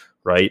worse,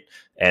 right?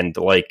 And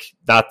like,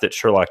 not that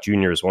Sherlock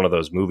Jr. is one of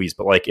those movies,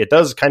 but like, it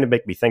does kind of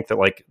make me think that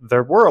like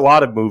there were a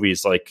lot of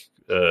movies like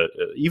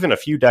even a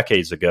few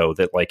decades ago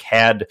that like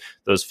had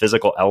those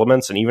physical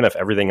elements, and even if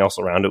everything else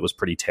around it was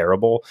pretty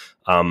terrible,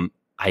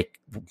 I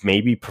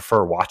maybe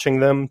prefer watching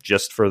them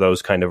just for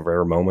those kind of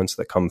rare moments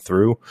that come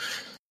through.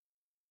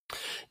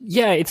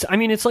 Yeah,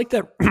 it's like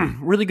that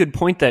really good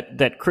point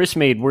that Chris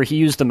made where he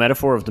used the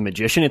metaphor of the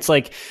magician. It's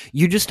like,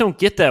 you just don't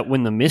get that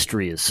when the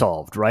mystery is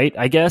solved, right?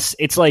 I guess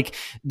it's like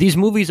these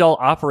movies all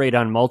operate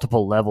on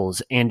multiple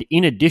levels. And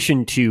in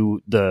addition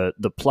to the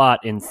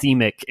plot and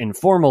themic and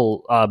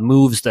formal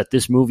moves that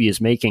this movie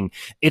is making,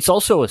 it's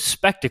also a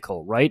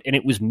spectacle, right? And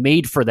it was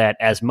made for that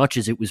as much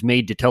as it was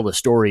made to tell a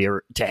story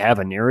or to have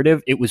a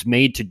narrative. It was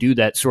made to do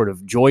that sort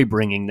of joy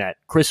bringing that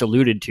Chris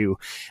alluded to.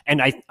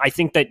 And I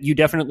think that you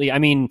definitely,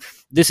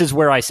 this is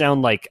where I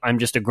sound like I'm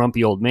just a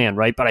grumpy old man,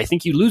 right? But I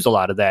think you lose a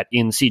lot of that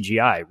in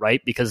CGI,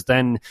 right? Because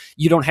then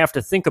you don't have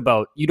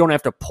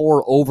to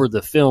pour over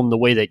the film the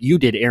way that you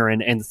did,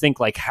 Aaron, and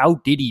think like, how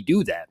did he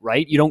do that,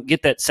 right? You don't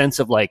get that sense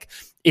of like,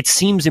 it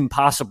seems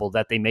impossible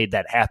that they made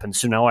that happen,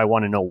 so now I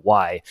want to know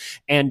why.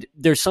 And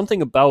there's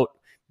something about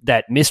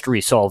that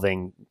mystery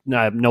solving,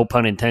 no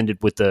pun intended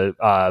with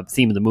the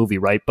theme of the movie,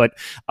 right? But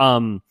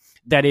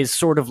that is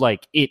sort of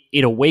like,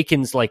 it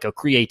awakens like a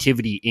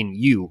creativity in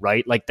you,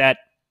 right? Like that.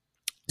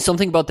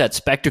 Something about that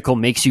spectacle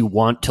makes you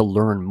want to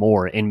learn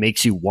more and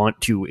makes you want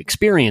to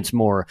experience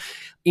more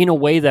in a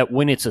way that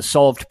when it's a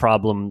solved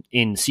problem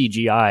in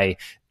CGI,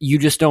 you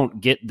just don't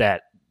get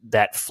that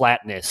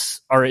flatness,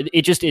 or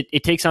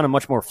it takes on a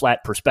much more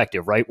flat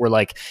perspective, right? Where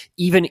like,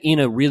 even in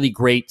a really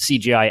great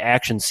CGI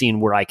action scene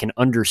where I can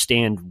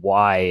understand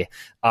why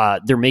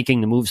they're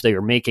making the moves they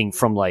are making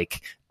from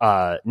like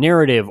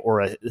narrative or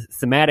a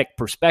thematic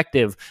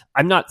perspective,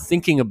 I'm not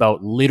thinking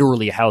about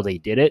literally how they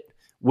did it,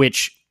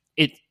 which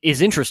it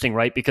is interesting,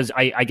 right? Because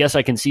I guess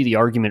I can see the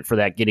argument for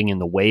that getting in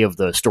the way of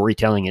the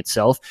storytelling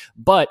itself,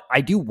 but I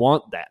do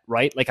want that,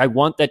 right? Like, I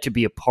want that to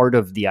be a part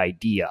of the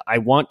idea. I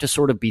want to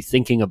sort of be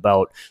thinking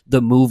about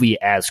the movie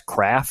as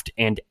craft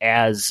and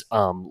as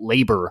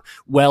labor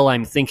while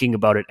I'm thinking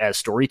about it as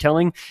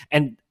storytelling.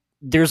 And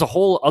there's a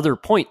whole other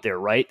point there,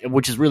 right?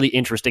 Which is really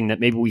interesting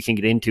that maybe we can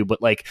get into,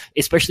 but like,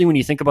 especially when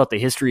you think about the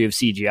history of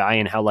CGI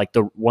and how like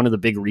one of the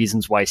big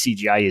reasons why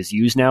CGI is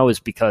used now is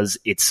because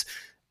it's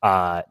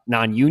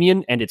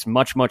non-union, and it's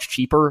much, much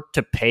cheaper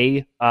to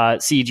pay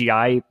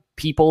CGI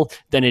people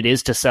than it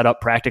is to set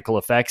up practical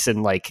effects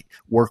and like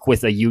work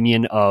with a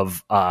union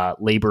of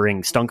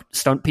laboring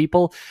stunt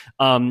people.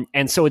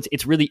 And so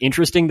it's really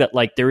interesting that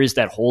like there is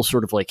that whole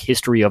sort of like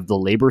history of the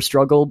labor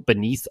struggle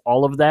beneath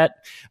all of that.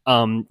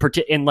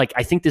 And like,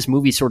 I think this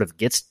movie sort of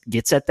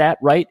gets at that,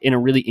 right, in a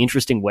really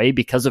interesting way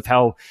because of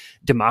how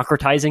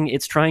democratizing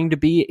it's trying to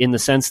be, in the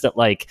sense that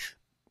like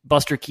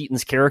Buster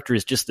Keaton's character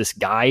is just this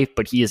guy,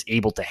 but he is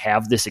able to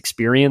have this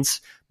experience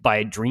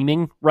by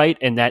dreaming, right?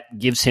 And that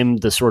gives him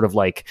the sort of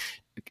like,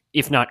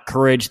 if not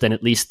courage, then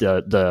at least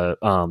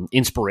the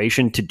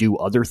inspiration to do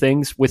other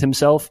things with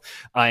himself.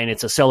 And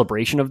it's a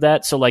celebration of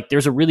that. So like,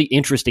 there's a really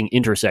interesting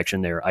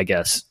intersection there, I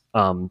guess.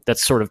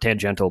 That's sort of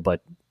tangential,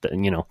 but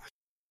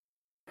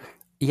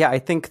Yeah, I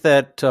think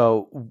that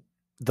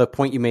the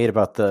point you made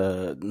about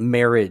the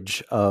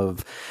marriage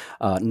of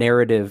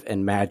narrative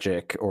and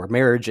magic, or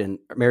marriage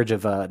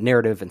of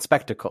narrative and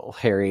spectacle,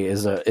 Harry,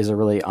 is a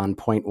really on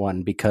point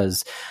one,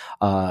 because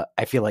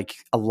I feel like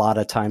a lot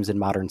of times in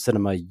modern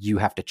cinema you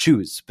have to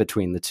choose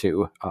between the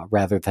two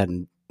rather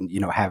than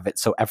have it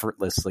so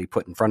effortlessly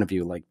put in front of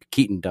you like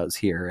Keaton does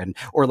here,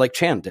 or like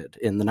Chan did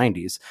in the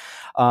 90s.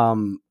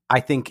 I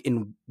think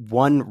in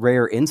one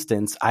rare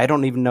instance, I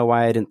don't even know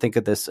why I didn't think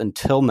of this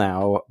until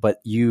now,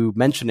 but you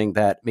mentioning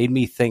that made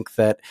me think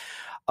that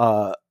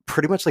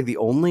pretty much like the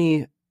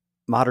only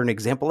modern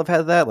example have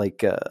had that.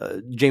 Like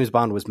James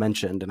Bond was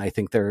mentioned, and I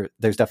think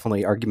there's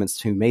definitely arguments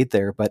to be made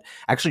there. But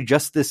actually,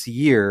 just this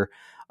year,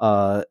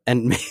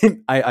 and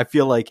I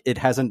feel like it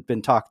hasn't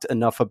been talked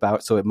enough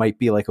about, so it might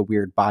be like a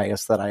weird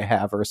bias that I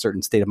have or a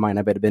certain state of mind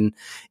I might have been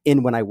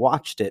in when I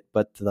watched it.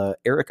 But the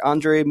Eric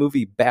Andre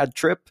movie Bad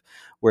Trip,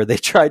 where they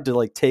tried to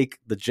like take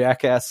the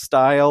Jackass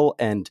style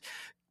and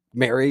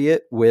marry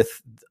it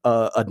with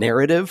a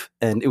narrative,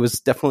 and it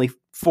was definitely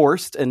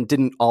forced and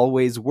didn't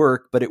always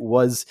work, but it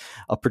was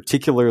a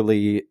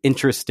particularly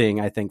interesting,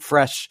 I think,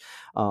 fresh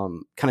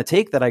kind of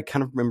take that I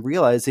kind of am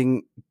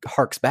realizing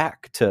harks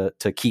back to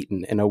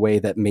Keaton in a way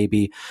that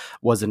maybe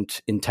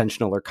wasn't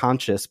intentional or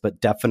conscious,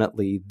 but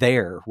definitely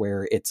there,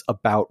 where it's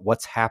about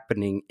what's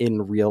happening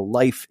in real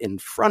life in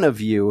front of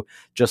you,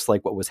 just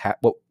like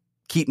what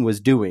Keaton was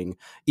doing,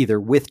 either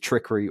with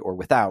trickery or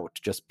without,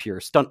 just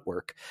pure stunt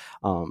work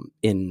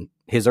in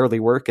his early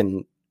work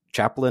and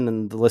Chaplin,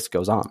 and the list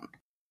goes on.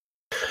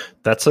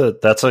 That's a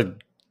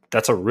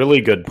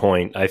really good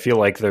point. I feel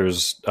like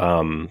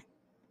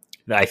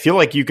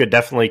you could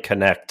definitely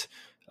connect.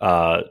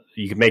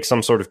 You could make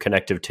some sort of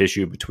connective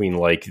tissue between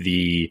like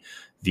the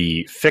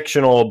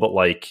fictional, but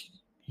like,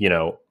 you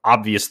know,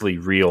 obviously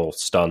real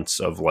stunts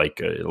of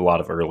like a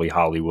lot of early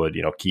Hollywood,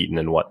 you know, Keaton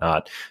and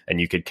whatnot. And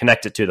you could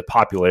connect it to the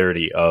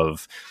popularity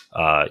of,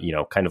 you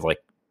know, kind of like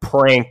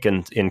prank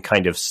and in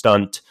kind of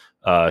stunt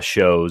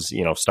shows,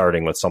 you know,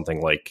 starting with something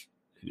like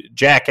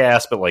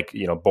Jackass, but like,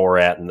 you know,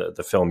 Borat and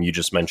the film you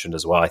just mentioned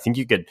as well. I think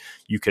you could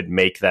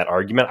make that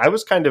argument. I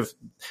was kind of,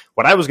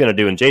 what I was going to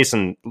do, and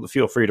Jason,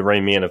 feel free to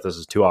rein me in if this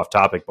is too off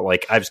topic, but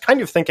like I was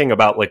kind of thinking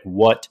about like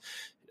what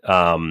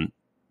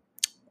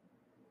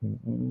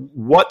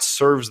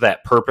serves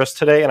that purpose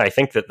today. And I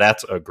think that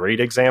that's a great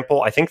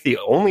example. I think the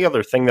only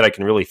other thing that I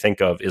can really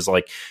think of is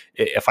like,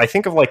 if I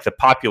think of like the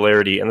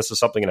popularity, and this is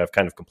something that I've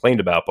kind of complained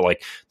about, but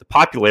like the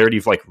popularity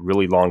of like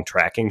really long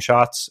tracking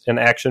shots in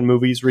action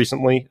movies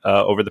recently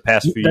over the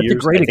past few years. A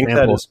great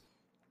example.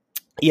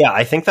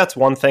 I think that's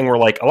one thing where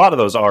like a lot of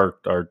those are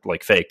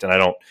like faked. And I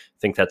don't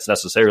think that's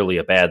necessarily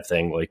a bad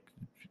thing. Like,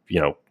 you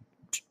know,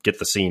 get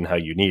the scene how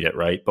you need it,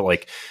 right? But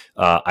like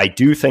I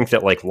do think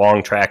that like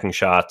long tracking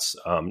shots,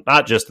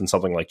 not just in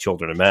something like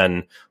Children of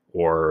Men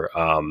or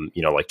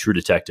you know, like True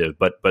Detective,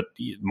 but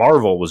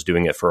Marvel was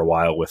doing it for a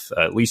while with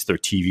at least their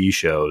TV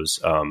shows.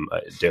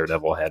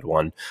 Daredevil had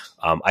one.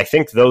 I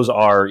think those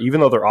are, even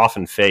though they're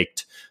often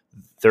faked,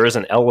 there is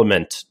an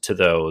element to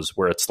those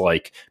where it's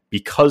like,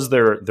 because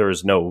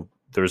there's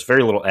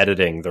very little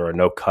editing, there are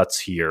no cuts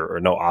here or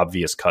no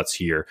obvious cuts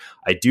here.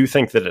 I do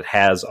think that it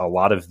has a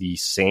lot of the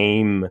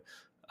same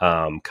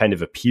kind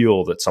of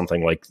appeal that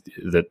something like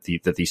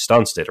that these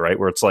stunts did, right?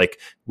 Where it's like,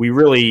 we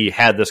really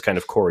had this kind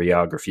of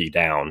choreography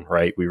down,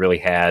 right? We really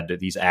had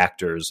these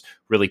actors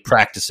really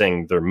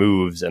practicing their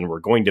moves, and we're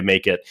going to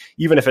make it,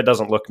 even if it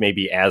doesn't look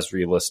maybe as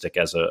realistic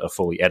as a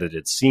fully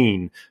edited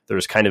scene,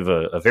 there's kind of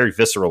a very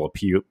visceral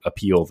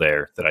appeal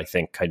there that I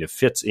think kind of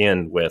fits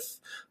in with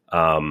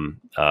some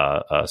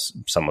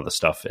of the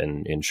stuff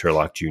in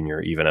Sherlock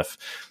Jr., even if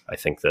I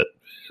think that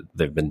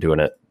they've been doing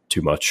it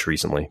too much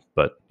recently.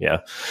 But yeah.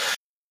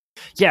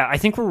 Yeah, I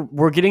think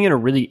we're getting in a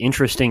really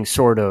interesting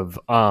sort of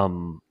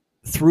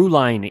through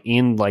line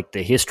in like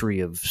the history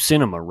of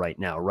cinema right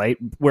now, right?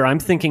 Where I'm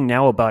thinking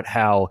now about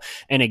how,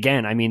 and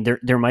again, I mean,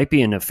 there might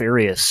be a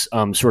nefarious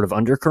sort of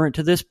undercurrent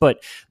to this,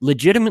 but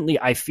legitimately,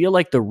 I feel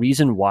like the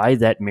reason why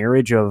that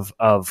marriage of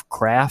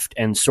craft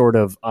and sort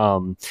of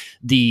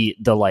the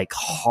like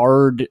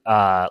hard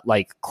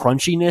like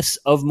crunchiness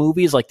of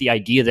movies, like the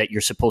idea that you're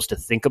supposed to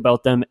think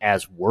about them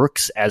as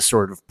works, as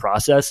sort of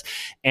process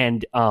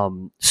and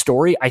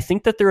story, I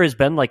think that there has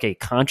been like a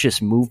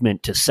conscious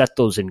movement to set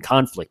those in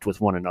conflict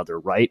with one another.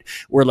 Right,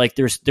 where like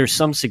there's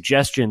some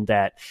suggestion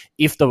that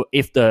if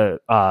the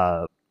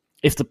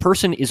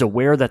person is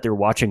aware that they're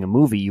watching a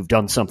movie, you've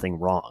done something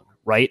wrong.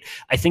 Right.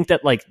 I think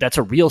that like that's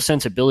a real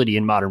sensibility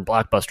in modern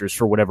blockbusters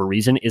for whatever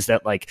reason, is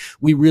that like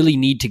we really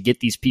need to get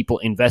these people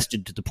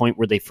invested to the point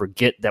where they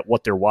forget that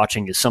what they're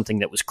watching is something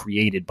that was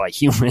created by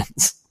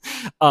humans.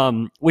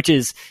 Which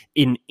is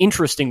an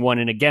interesting one.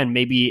 And again,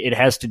 maybe it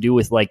has to do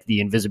with like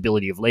the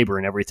invisibility of labor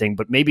and everything,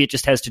 but maybe it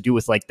just has to do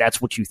with like,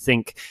 that's what you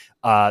think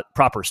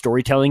proper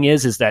storytelling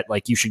is that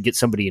like you should get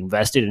somebody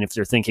invested. And if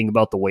they're thinking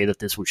about the way that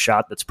this was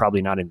shot, that's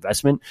probably not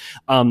investment.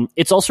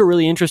 It's also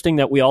really interesting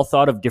that we all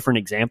thought of different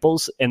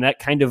examples, and that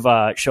kind of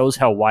shows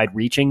how wide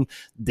reaching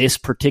this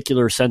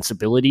particular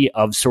sensibility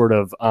of sort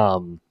of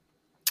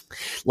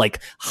like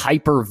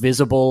hyper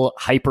visible,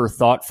 hyper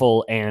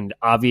thoughtful, and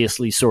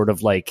obviously sort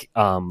of like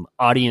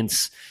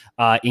audience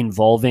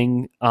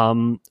involving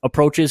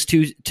approaches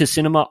to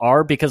cinema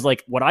are, because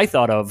like what I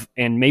thought of,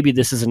 and maybe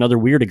this is another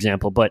weird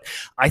example, but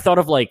I thought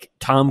of like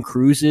Tom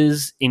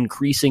Cruise's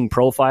increasing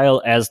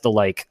profile as the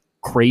like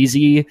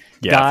crazy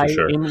guy for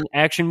sure. in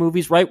action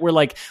movies, right? Where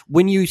like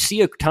when you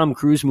see a Tom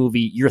Cruise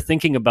movie, you're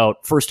thinking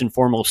about first and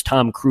foremost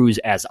Tom Cruise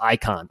as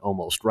icon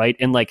almost, right?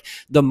 And like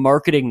the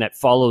marketing that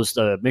follows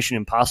the Mission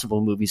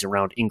Impossible movies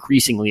around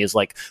increasingly is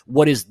like,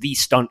 what is the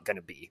stunt going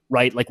to be,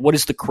 right? Like what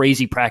is the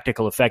crazy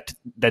practical effect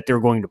that they're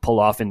going to pull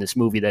off in this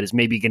movie that is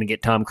maybe going to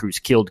get Tom Cruise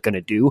killed going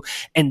to do?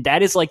 And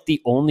that is like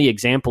the only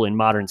example in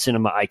modern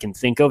cinema I can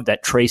think of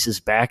that traces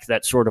back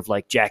that sort of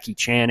like Jackie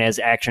Chan as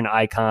action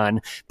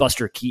icon,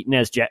 Buster Keaton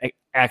as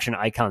action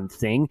icon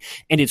thing.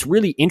 And it's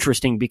really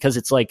interesting because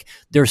it's like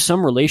there's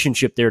some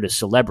relationship there to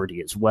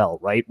celebrity as well,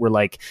 right? Where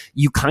like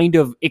you kind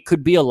of, it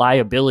could be a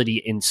liability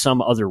in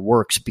some other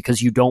works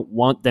because you don't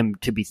want them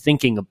to be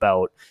thinking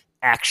about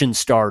action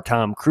star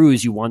Tom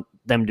Cruise. You want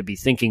them to be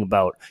thinking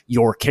about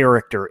your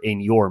character in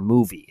your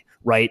movie,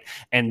 right?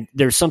 And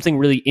there's something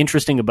really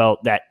interesting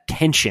about that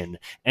tension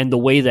and the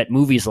way that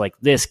movies like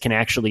this can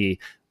actually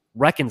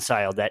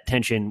reconcile that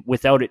tension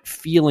without it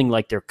feeling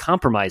like they're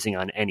compromising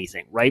on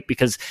anything, right?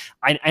 Because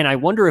I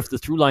wonder if the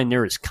through line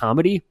there is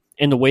comedy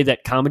and the way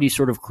that comedy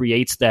sort of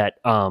creates that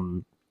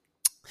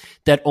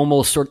that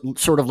almost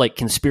sort of like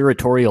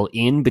conspiratorial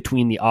in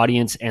between the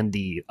audience and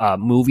the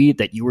movie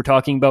that you were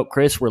talking about,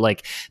 Chris, where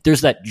like there's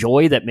that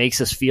joy that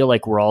makes us feel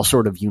like we're all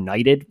sort of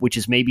united, which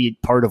is maybe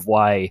part of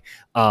why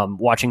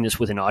watching this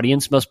with an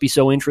audience must be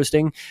so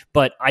interesting.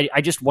 But I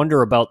just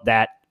wonder about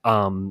that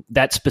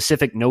that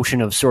specific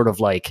notion of sort of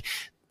like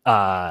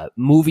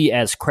movie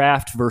as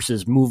craft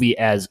versus movie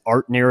as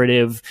art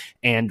narrative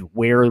and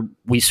where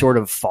we sort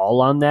of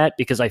fall on that,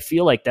 because I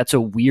feel like that's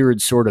a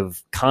weird sort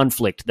of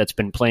conflict that's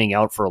been playing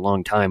out for a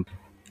long time.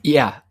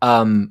 Yeah.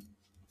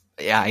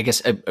 Yeah, I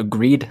guess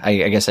agreed.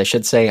 I guess I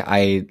should say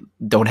I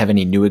don't have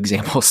any new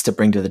examples to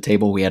bring to the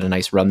table. We had a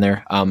nice run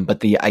there.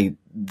 But the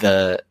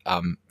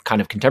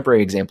kind of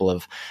contemporary example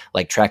of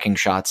like tracking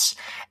shots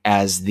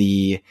as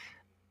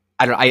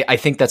I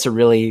think that's a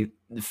really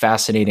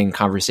fascinating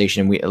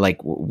conversation. We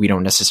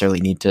don't necessarily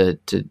need to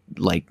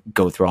like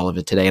go through all of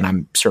it today. And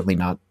I'm certainly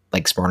not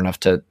like smart enough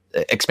to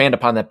expand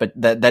upon that, but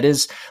that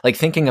is like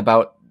thinking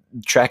about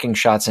tracking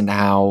shots and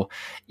how,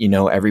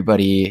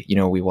 everybody,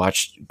 we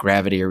watched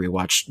Gravity or we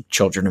watched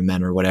Children of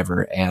Men or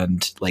whatever.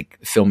 And like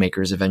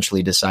filmmakers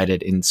eventually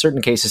decided in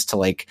certain cases to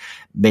like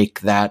make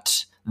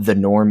that the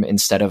norm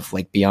instead of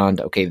like beyond,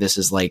 okay, this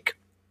is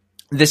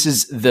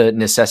the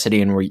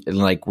necessity, and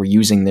we're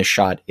using this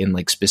shot in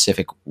like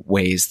specific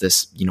ways,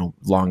 this,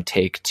 long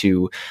take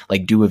to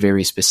like do a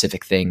very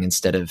specific thing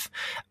instead of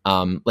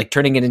like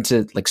turning it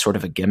into like sort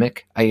of a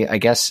gimmick, I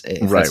guess.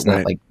 Right.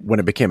 When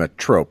it became a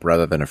trope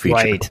rather than a feature.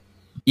 Right.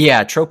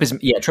 Yeah, trope is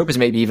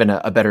maybe even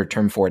a better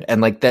term for it.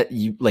 And like that,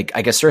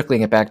 I guess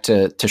circling it back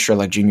to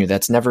Sherlock Jr.,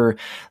 that's never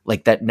the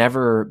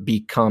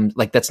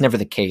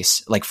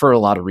case, like for a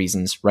lot of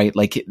reasons, right?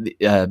 Like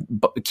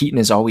Keaton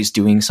is always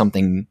doing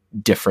something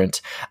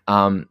different.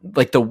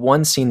 Like the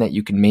one scene that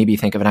you can maybe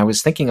think of, and I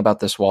was thinking about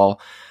this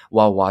while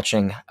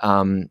watching,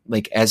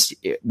 like as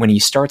when he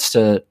starts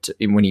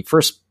when he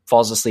first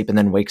falls asleep and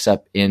then wakes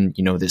up in,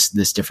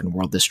 this different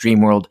world, this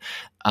dream world.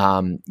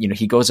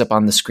 He goes up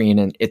on the screen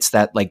and it's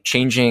that like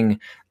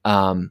changing,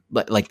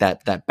 like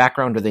that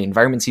background or the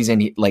environments he's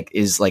in,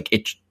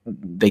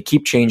 they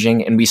keep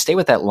changing and we stay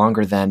with that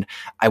longer than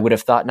I would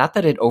have thought. Not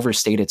that it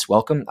overstayed its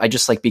welcome. I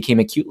just like became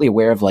acutely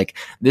aware of like,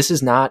 this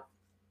is not,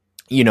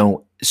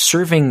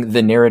 serving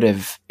the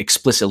narrative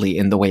explicitly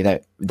in the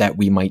way that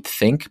we might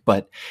think,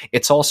 but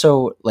it's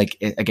also like,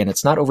 again,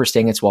 it's not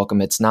overstaying its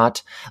welcome. It's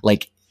not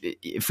like,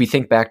 if we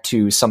think back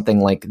to something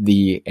like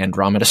the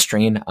Andromeda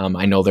Strain,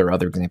 I know there are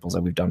other examples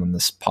that we've done on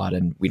this pod,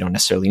 and we don't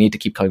necessarily need to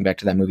keep coming back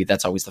to that movie.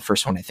 That's always the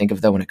first one I think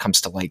of, though, when it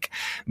comes to like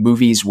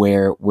movies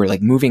where we're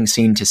like moving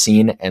scene to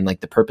scene, and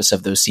like the purpose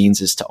of those scenes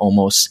is to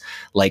almost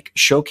like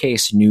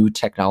showcase new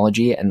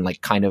technology, and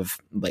like kind of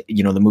like,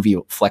 the movie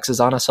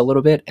flexes on us a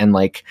little bit, and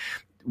like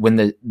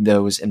when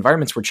those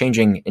environments were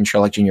changing in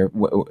Sherlock Jr.,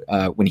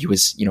 when he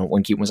was,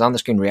 when Keaton was on the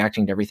screen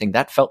reacting to everything,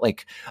 that felt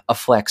like a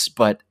flex,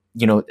 but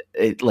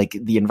like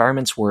the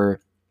environments were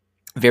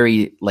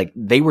very like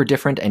they were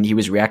different and he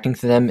was reacting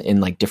to them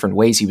in like different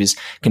ways. He was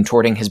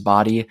contorting his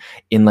body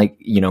in like,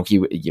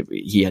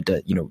 he had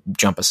to,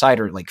 jump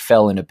aside or like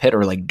fell in a pit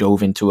or like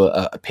dove into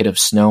a pit of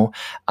snow.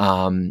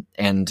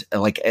 And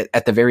like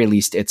at the very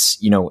least, it's,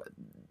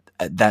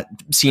 that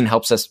scene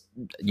helps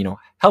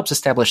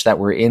establish that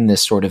we're in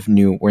this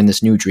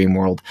new dream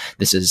world.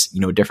 This is,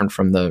 different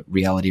from the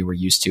reality we're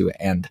used to.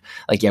 And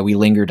like, yeah, we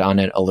lingered on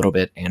it a little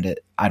bit, and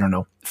I don't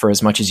know, for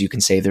as much as you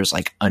can say there's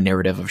like a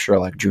narrative of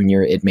Sherlock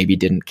Jr., it maybe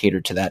didn't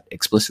cater to that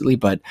explicitly,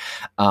 but,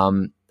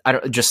 I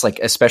don't just like,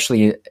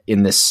 especially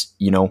in this,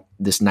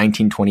 this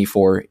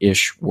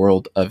 1924-ish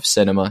world of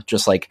cinema,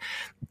 just like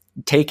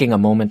taking a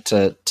moment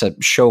to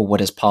show what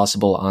is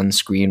possible on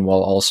screen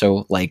while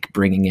also like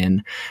bringing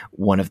in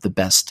one of the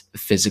best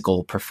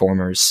physical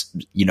performers,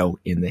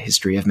 in the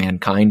history of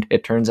mankind,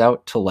 it turns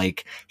out, to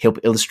like help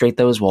illustrate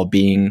those while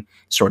being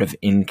sort of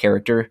in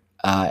character,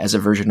 as a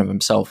version of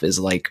himself, is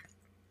like,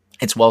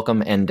 it's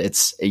welcome. And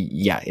it's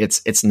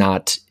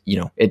not,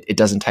 it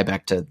doesn't tie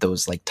back to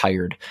those like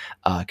tired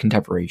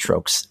contemporary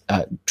tropes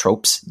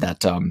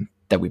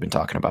that we've been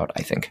talking about,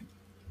 I think.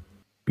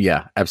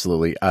 Yeah,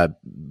 absolutely.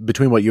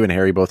 Between what you and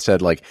Harry both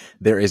said, like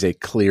there is a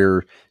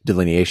clear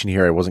delineation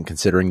here. I wasn't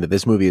considering that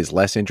this movie is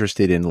less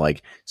interested in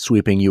like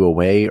sweeping you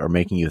away or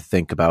making you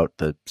think about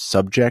the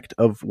subject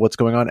of what's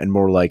going on, and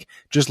more like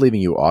just leaving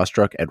you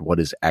awestruck at what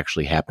is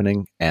actually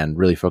happening and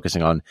really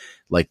focusing on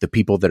like the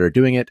people that are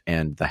doing it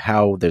and the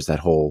how. There's that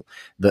whole,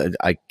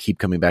 I keep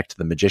coming back to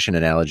the magician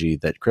analogy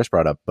that Chris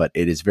brought up, but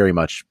it is very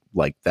much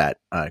like that.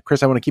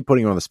 Chris, I want to keep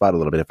putting you on the spot a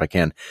little bit if I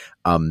can.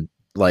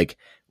 Like,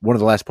 one of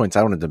the last points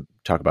I wanted to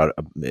talk about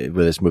with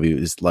this movie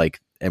is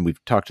like, and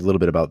we've talked a little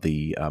bit about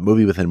the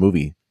movie within a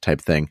movie type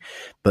thing,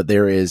 but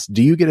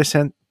do you get a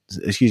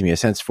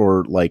sense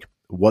for like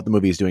what the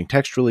movie is doing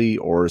textually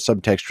or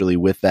subtextually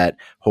with that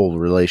whole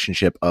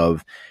relationship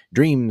of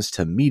dreams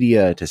to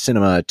media to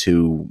cinema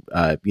to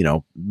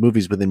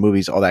movies within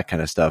movies, all that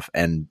kind of stuff,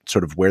 and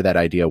sort of where that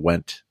idea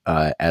went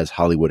as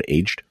Hollywood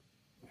aged?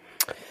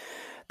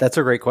 That's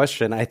a great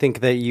question. I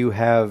think that you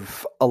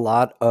have a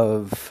lot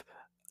of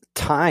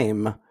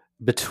time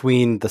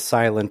between the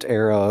silent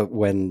era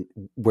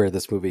where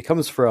this movie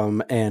comes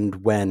from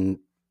and when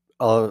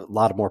a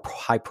lot of more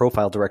high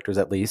profile directors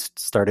at least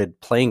started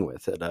playing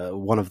with it.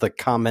 One of the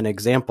common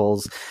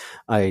examples,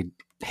 I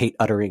hate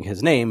uttering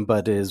his name,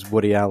 but is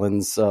Woody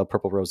Allen's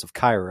Purple Rose of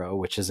Cairo,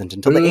 which isn't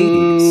until the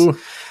 80s.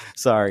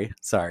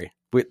 Sorry.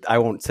 I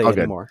won't say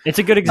anymore. It's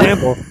a good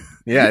example.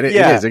 It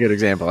is a good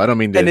example. I don't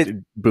mean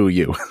to boo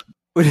you.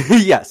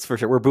 Yes, for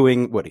sure. We're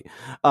booing Woody.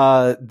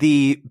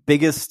 The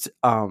biggest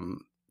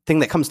thing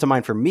that comes to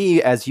mind for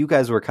me, as you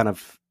guys were kind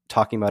of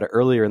talking about it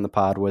earlier in the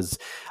pod, was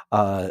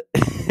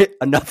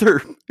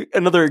another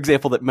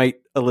example that might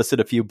elicit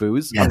a few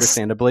boos, yes.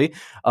 Understandably.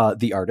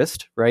 The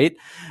Artist, right?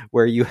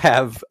 Where you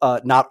have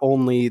not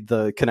only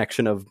the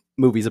connection of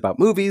movies about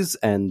movies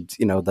and,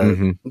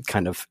 the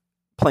kind of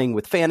playing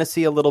with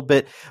fantasy a little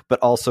bit, but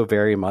also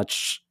very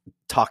much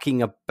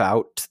talking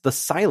about the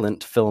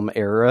silent film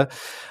era,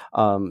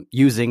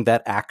 using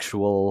that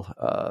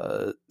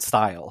actual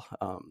style.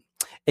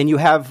 And you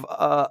have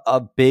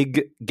a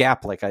big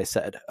gap, like I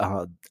said.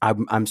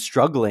 I'm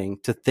struggling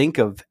to think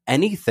of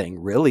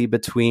anything really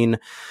between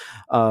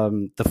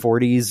the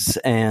 40s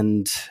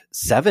and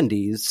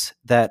 70s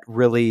that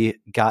really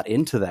got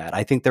into that.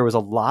 I think there was a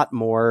lot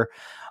more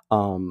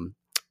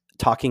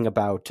talking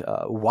about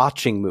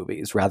watching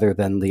movies rather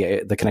than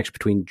the connection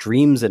between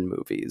dreams and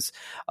movies.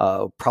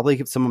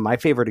 Probably some of my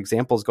favorite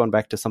examples going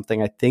back to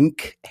something I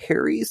think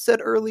Harry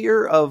said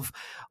earlier of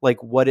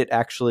like what it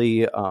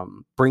actually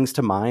brings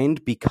to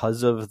mind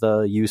because of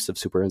the use of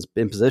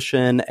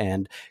superimposition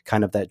and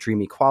kind of that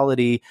dreamy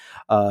quality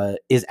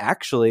is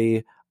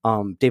actually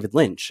David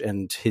Lynch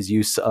and his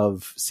use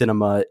of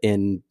cinema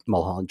in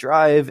Mulholland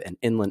Drive and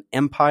Inland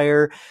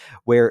Empire,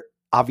 where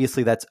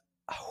obviously that's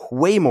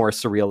way more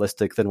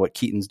surrealistic than what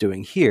Keaton's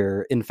doing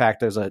here. In fact,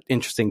 there's an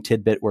interesting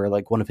tidbit where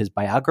like one of his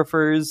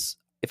biographers,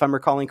 if I'm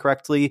recalling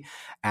correctly,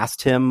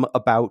 asked him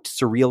about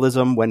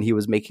surrealism when he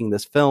was making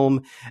this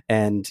film.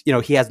 And,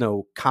 he has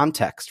no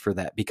context for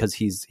that because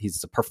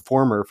he's a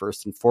performer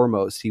first and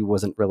foremost. He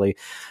wasn't really,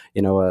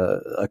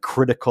 a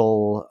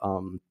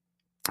critical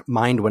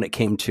mind when it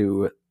came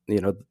to,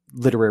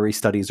 literary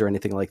studies or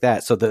anything like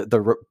that. So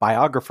the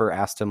biographer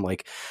asked him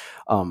like,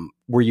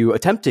 were you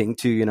attempting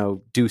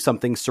to, do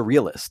something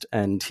surrealist?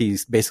 And he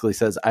basically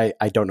says, I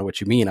don't know what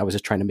you mean. I was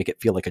just trying to make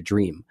it feel like a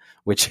dream,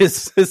 which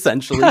is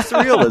essentially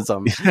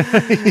surrealism.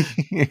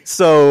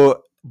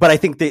 So, but I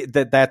think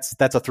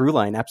that's a through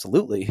line,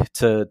 absolutely,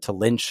 to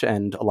Lynch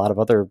and a lot of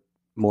other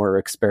more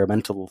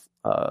experimental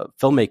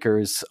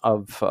filmmakers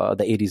of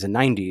the 80s and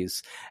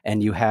 90s.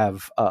 And you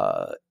have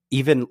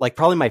even like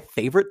probably my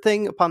favorite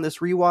thing upon this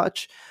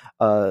rewatch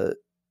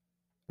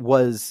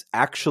was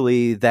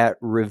actually that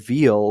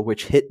reveal,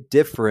 which hit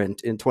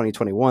different in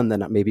 2021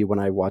 than maybe when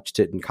I watched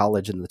it in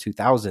college in the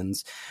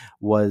 2000s,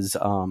 was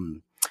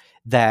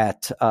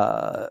that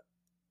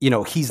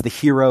he's the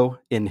hero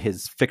in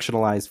his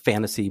fictionalized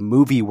fantasy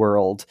movie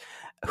world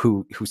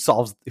who is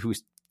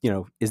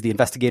the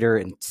investigator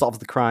and solves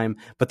the crime.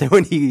 But then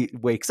when he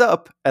wakes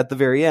up at the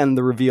very end,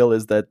 the reveal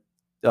is that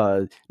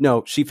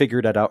no, she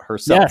figured it out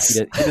herself. Yes.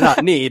 He did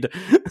not need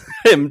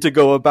him to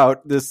go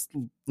about this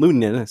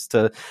loneliness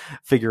to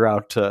figure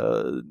out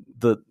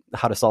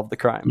how to solve the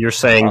crime. You're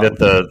saying that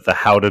the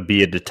How to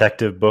Be a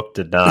Detective book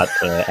did not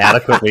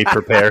adequately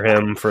prepare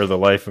him for the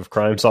life of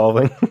crime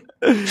solving?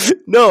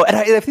 No, and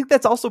I think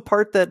that's also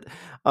part that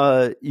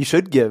you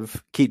should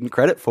give Keaton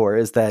credit for,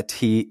 is that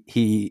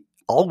he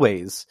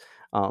always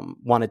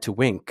wanted to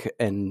wink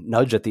and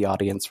nudge at the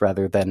audience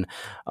rather than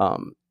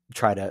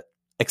try to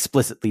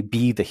explicitly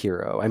be the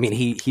hero. I mean,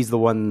 he's the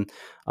one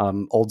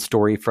old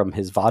story from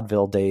his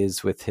vaudeville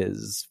days with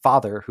his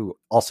father, who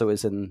also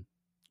is in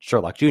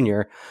Sherlock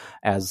Jr.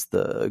 as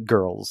the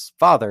girl's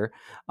father,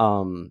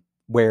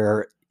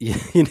 where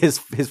his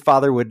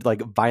father would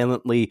like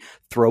violently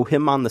throw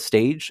him on the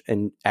stage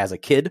and as a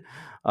kid,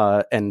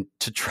 and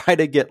to try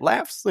to get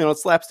laughs,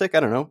 slapstick. I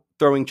don't know.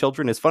 Throwing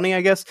children is funny,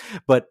 I guess,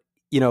 but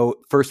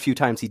first few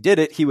times he did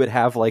it, he would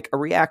have like a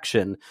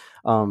reaction.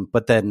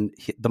 But then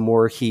the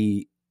more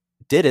he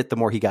did it, the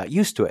more he got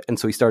used to it. And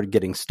so he started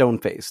getting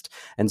stone-faced.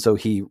 And so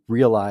he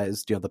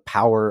realized, the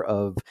power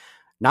of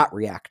not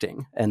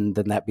reacting. And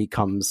then that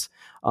becomes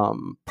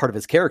part of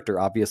his character,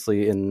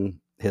 obviously, in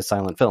his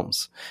silent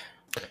films.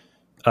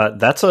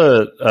 That's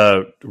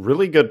a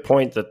really good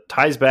point that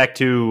ties back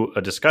to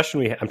a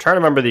discussion I'm trying to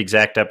remember the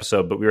exact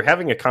episode, but we were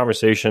having a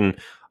conversation,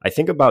 I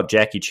think, about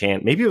Jackie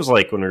Chan. Maybe it was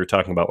like when we were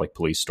talking about like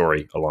Police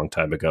Story a long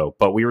time ago,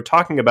 but we were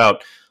talking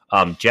about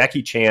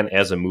Jackie Chan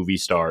as a movie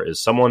star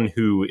is someone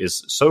who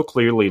is so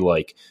clearly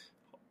like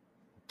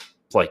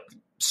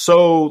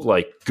so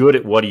like good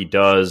at what he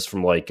does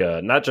from like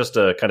not just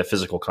a kind of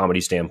physical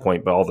comedy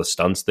standpoint, but all the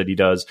stunts that he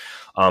does.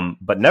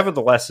 But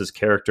nevertheless, his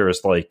character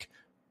is like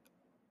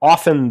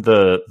often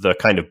the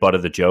kind of butt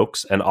of the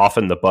jokes and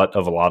often the butt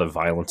of a lot of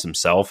violence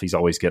himself. He's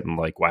always getting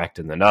like whacked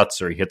in the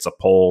nuts, or he hits a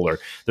pole, or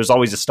there's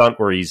always a stunt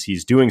where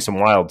he's doing some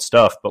wild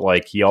stuff, but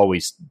like he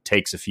always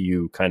takes a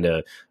few kind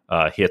of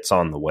hits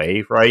on the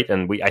way, right?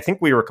 And I think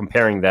we were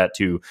comparing that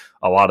to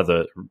a lot of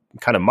the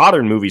kind of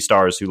modern movie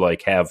stars who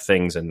like have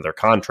things in their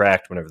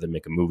contract whenever they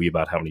make a movie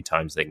about how many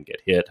times they can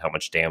get hit, how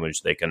much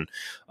damage they can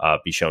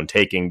be shown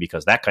taking,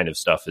 because that kind of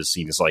stuff is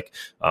seen as like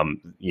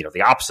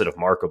the opposite of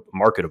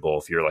marketable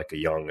if you're like a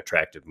young,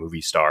 attractive movie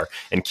star.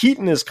 And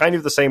Keaton is kind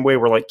of the same way,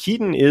 where like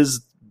Keaton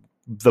is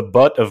the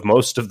butt of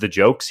most of the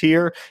jokes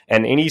here,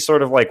 and any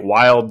sort of like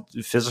wild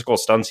physical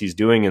stunts he's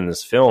doing in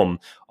this film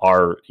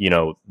are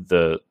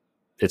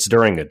it's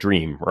during a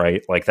dream,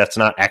 right? Like that's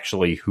not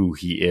actually who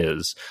he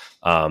is.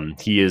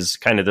 He is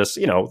kind of this,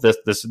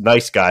 this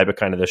nice guy, but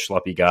kind of this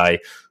schleppy guy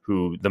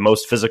who the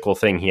most physical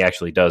thing he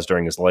actually does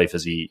during his life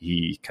is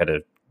he kind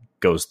of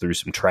goes through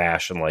some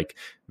trash and like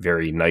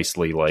very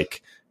nicely,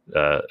 like,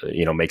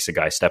 makes a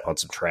guy step on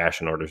some trash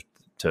in order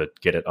to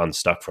get it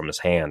unstuck from his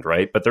hand,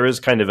 right? But there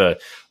is kind of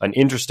an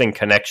interesting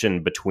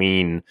connection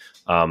between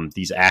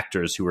these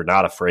actors who are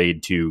not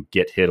afraid to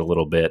get hit a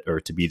little bit, or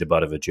to be the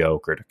butt of a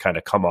joke, or to kind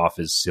of come off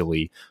as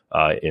silly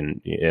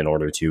in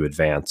order to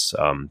advance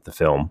the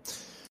film.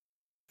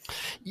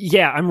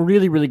 Yeah, I'm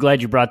really, really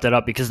glad you brought that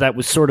up, because that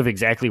was sort of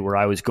exactly where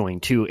I was going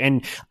to.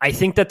 And I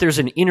think that there's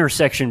an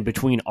intersection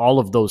between all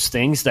of those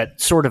things that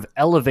sort of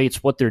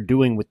elevates what they're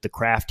doing with the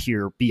craft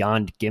here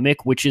beyond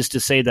gimmick, which is to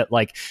say that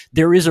like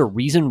there is a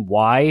reason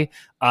why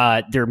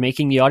they're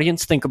making the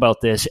audience think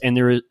about this, and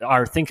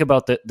think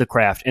about the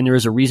craft, and there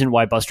is a reason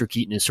why Buster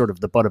Keaton is sort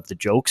of the butt of the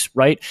jokes,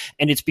 right?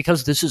 And it's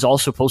because this is all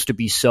supposed to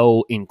be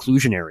so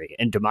inclusionary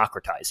and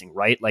democratizing,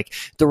 right? Like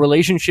the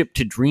relationship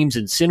to dreams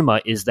in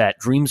cinema is that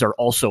dreams are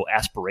also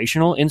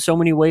aspirational in so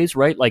many ways,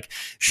 right? Like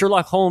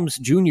Sherlock Holmes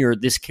Jr.,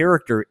 this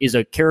character is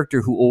a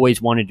character who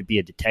always wanted to be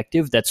a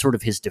detective. That's sort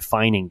of his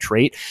defining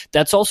trait.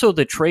 That's also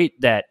the trait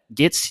that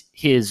gets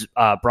his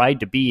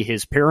bride-to-be,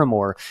 his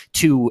paramour,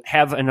 to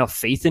have enough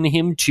faith in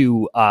him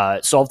to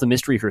solve the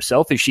mystery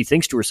herself, as she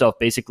thinks to herself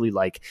basically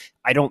like,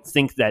 I don't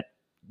think that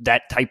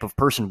type of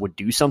person would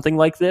do something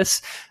like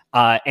this.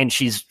 And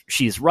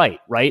she's right.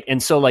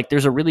 And so like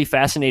there's a really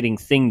fascinating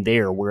thing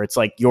there where it's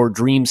like your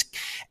dreams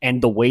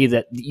and the way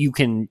that you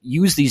can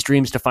use these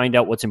dreams to find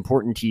out what's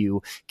important to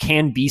you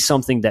can be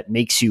something that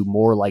makes you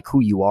more like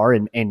who you are,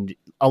 and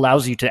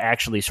allows you to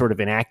actually sort of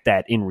enact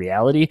that in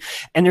reality.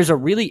 And there's a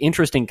really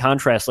interesting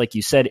contrast, like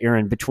you said,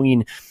 Aaron,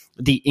 between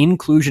the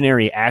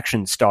inclusionary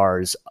action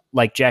stars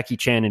like Jackie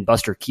Chan and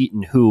Buster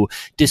Keaton, who,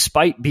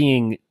 despite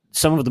being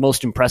some of the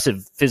most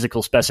impressive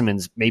physical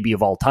specimens maybe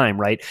of all time,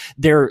 right?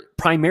 They're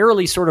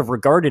primarily sort of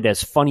regarded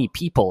as funny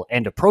people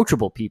and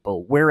approachable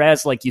people.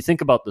 Whereas like you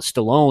think about the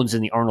Stallones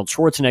and the Arnold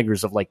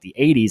Schwarzeneggers of like the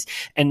 80s,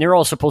 and they're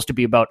all supposed to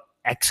be about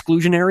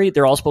exclusionary.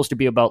 They're all supposed to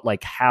be about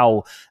like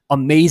how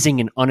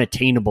amazing and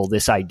unattainable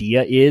this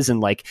idea is.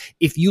 And like,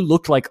 if you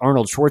looked like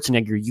Arnold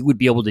Schwarzenegger, you would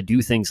be able to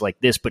do things like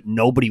this, but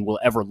nobody will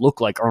ever look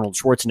like Arnold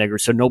Schwarzenegger.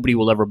 So nobody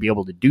will ever be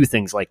able to do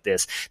things like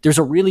this. There's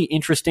a really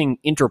interesting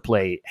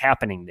interplay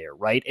happening there.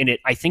 Right. And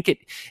I think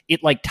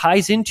it like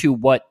ties into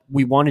what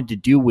we wanted to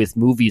do with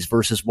movies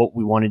versus what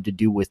we wanted to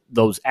do with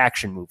those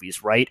action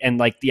movies. Right. And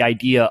like the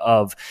idea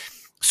of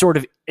sort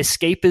of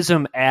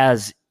escapism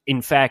as,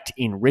 in fact,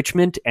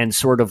 enrichment, and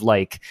sort of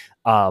like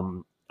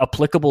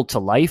applicable to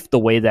life, the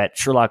way that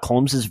Sherlock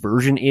Holmes's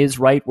version is,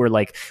 right? Where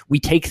like we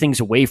take things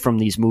away from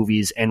these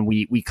movies and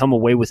we come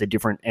away with a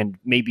different and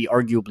maybe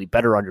arguably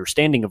better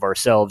understanding of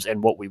ourselves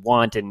and what we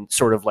want and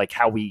sort of like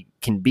how we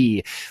can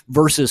be,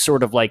 versus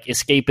sort of like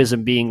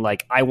escapism being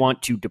like, I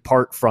want to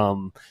depart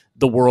from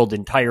the world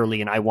entirely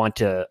and I want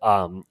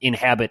to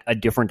inhabit a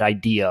different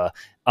idea.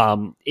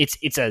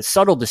 It's a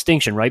subtle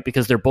distinction, right?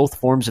 Because they're both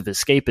forms of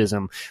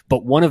escapism,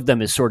 but one of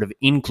them is sort of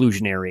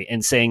inclusionary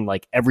and saying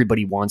like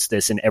everybody wants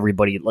this and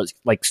everybody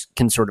like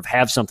can sort of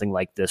have something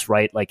like this,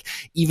 right? Like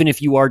even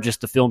if you are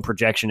just a film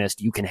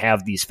projectionist, you can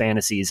have these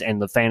fantasies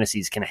and the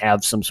fantasies can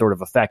have some sort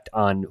of effect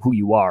on who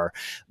you are,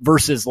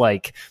 versus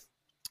like,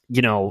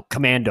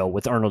 Commando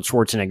with Arnold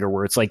Schwarzenegger,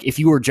 where it's like if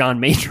you were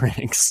John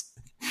Matrix,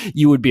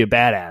 you would be a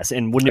badass.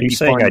 And wouldn't Are it you be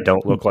saying fun? I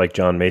don't look like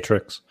John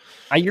Matrix?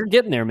 You're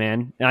getting there,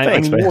 man.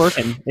 Thanks, you're man.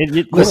 working.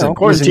 Listen,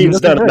 Quarantine's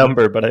look not a good.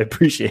 number, but I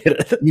appreciate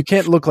it. You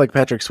can't look like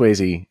Patrick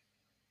Swayze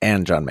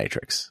and John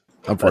Matrix.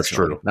 Unfortunately, That's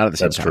true. Not at the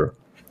same That's time. true.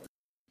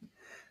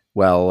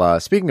 Well,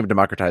 speaking of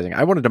democratizing,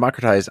 I want to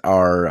democratize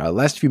our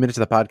last few minutes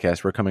of the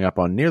podcast. We're coming up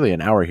on nearly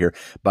an hour here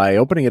by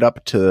opening it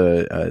up to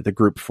the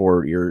group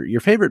for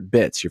your favorite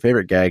bits, your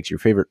favorite gags, your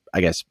favorite,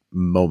 I guess,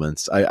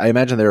 moments. I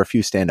imagine there are a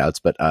few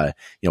standouts, but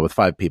with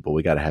 5 people,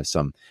 we got to have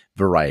some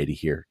variety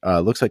here.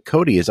 Looks like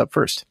Cody is up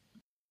first.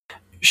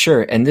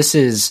 Sure. And this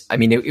is, I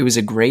mean, it was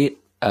a great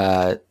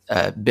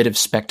bit of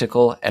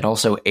spectacle and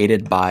also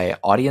aided by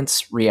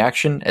audience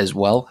reaction as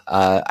well.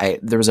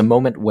 There was a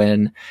moment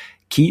when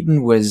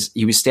Keaton was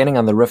standing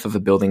on the roof of a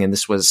building, and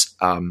this was,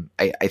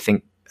 I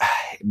think,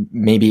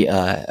 maybe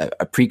a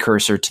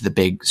precursor to the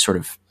big sort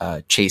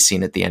of chase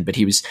scene at the end. But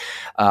he was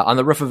on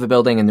the roof of a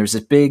building, and there's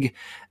this big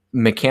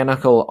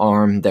mechanical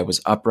arm that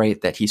was upright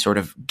that he sort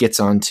of gets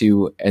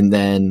onto, and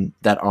then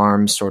that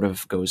arm sort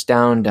of goes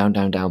down,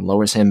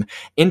 lowers him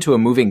into a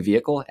moving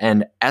vehicle.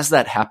 And as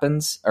that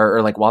happens,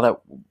 or like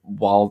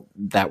while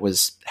that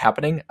was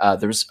happening,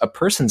 there's a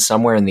person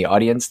somewhere in the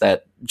audience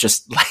that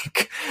just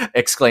like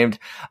exclaimed,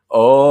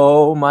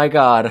 "Oh my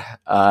God."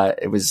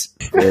 It was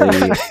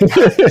very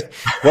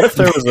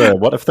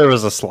What if there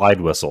was a slide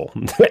whistle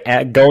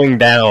going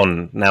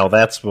down? Now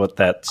that's what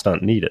that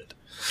stunt needed.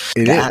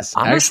 It is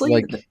honestly,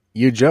 like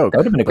you joke. that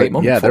would have been a great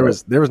moment. Yeah, for there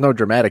it. was no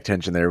dramatic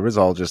tension there. It was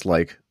all just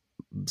like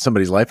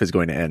somebody's life is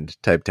going to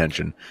end type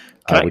tension.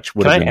 Which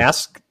would Can I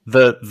ask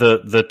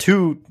the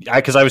two?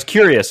 Because I was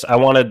curious. I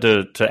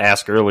wanted to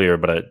ask earlier,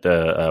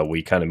 but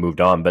we kind of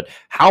moved on. But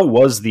how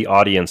was the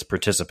audience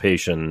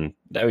participation?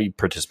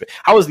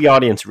 How was the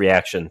audience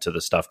reaction to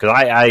the stuff? Because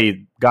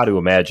I got to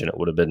imagine it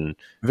would have been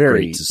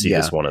great to see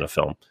this one in a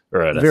film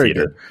or at a very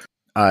theater.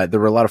 good. There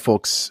were a lot of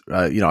folks,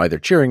 either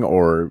cheering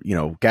or,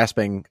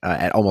 gasping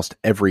at almost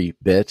every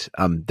bit.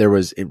 There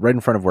was right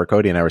in front of where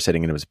Cody and I were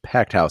sitting, and it was a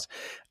packed house.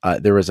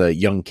 There was a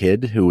young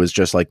kid who was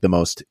just like the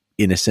most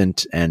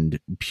innocent and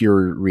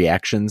pure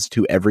reactions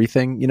to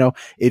everything.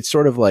 It's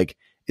sort of like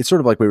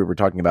we were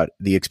talking about.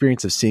 The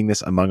experience of seeing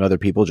this among other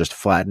people just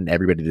flatten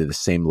everybody to the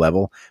same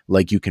level.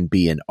 Like you can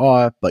be in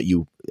awe, but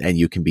you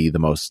can be the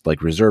most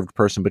like reserved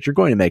person, but you're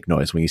going to make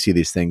noise when you see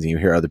these things and you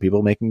hear other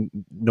people making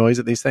noise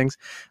at these things.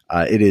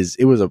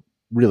 It was a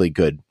really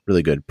good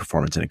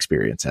performance and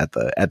experience at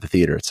the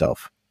theater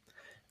itself.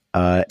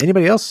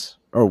 Anybody else?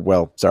 Oh,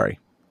 well, sorry,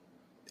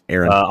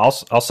 Aaron. I'll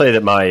say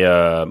that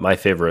my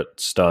favorite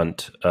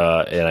stunt,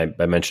 and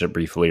I mentioned it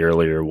briefly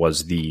earlier,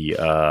 was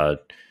the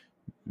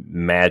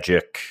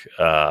magic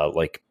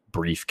like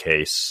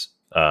briefcase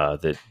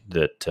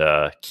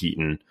that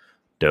Keaton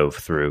dove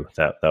through.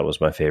 That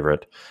was my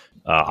favorite.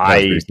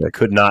 I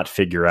could not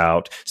figure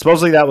out.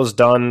 Supposedly that was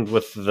done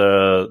with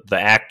the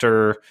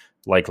actor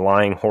like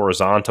lying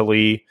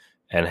horizontally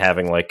and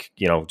having like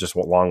just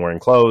long wearing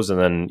clothes, and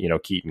then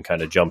Keaton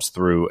kind of jumps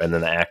through, and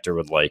then the actor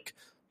would like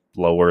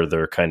lower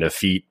their kind of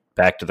feet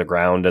back to the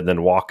ground and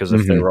then walk as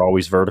if they were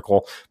always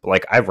vertical. But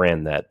like I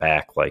ran that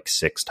back like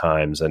 6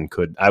 times and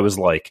I was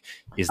like,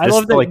 is this? I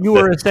love that like you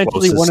were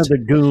essentially one of the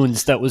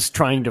goons that was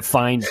trying to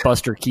find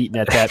Buster Keaton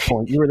at that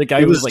point. You were the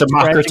guy who was like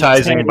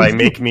democratizing by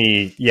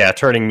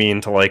turning me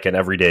into like an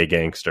everyday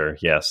gangster.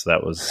 Yes,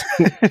 that was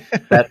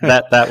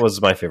that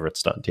was my favorite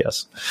stunt.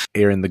 Yes,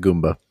 Aaron the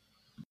Goomba.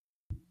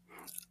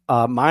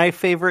 My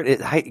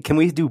favorite, can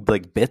we do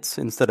like bits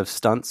instead of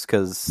stunts?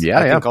 Because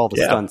I think all the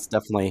stunts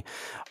definitely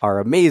are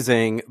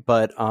amazing.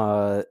 But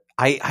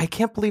I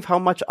can't believe how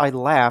much I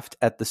laughed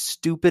at the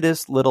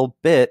stupidest little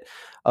bit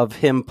of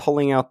him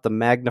pulling out the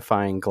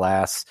magnifying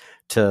glass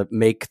to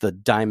make the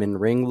diamond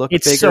ring look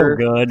bigger. It's so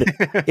good.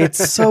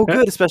 It's so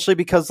good, especially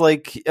because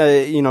it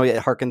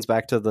harkens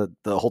back to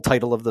the whole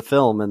title of the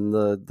film and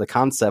the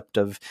concept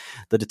of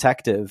the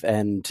detective,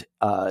 and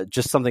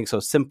just something so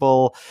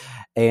simple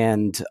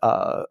and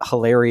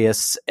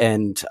hilarious.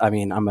 And I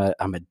mean, I'm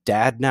a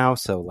dad now,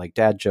 so like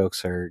dad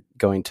jokes are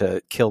going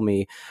to kill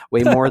me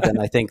way more than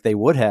I think they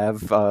would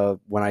have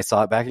when I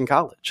saw it back in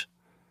college.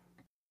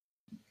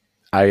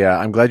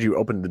 I'm glad you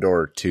opened the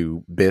door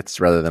to bits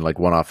rather than like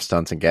one-off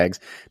stunts and gags,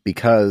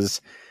 because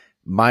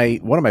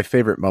one of my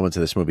favorite moments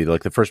of this movie,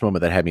 like the first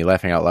moment that had me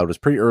laughing out loud, was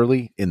pretty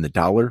early in the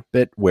dollar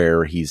bit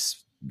where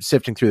he's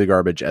sifting through the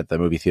garbage at the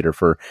movie theater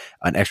for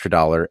an extra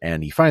 $1,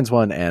 and he finds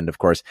one. And of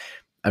course,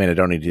 I mean, I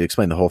don't need to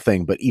explain the whole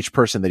thing, but each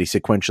person that he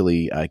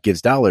sequentially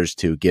gives dollars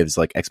to gives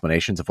like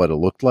explanations of what it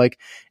looked like.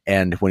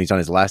 And when he's on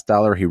his last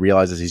 $1, he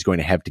realizes he's going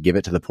to have to give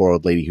it to the poor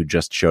old lady who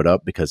just showed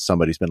up because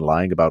somebody's been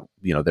lying about,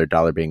 their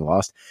dollar being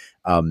lost.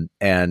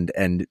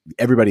 And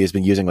everybody has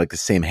been using like the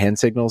same hand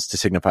signals to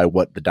signify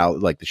what the dollar,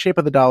 like the shape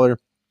of the dollar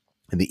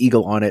and the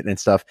eagle on it and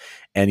stuff.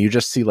 And you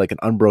just see like an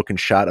unbroken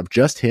shot of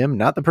just him,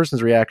 not the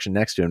person's reaction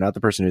next to him, not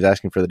the person who's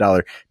asking for the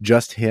 $1,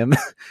 just him.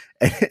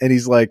 And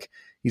he's like,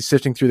 he's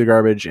sifting through the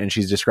garbage and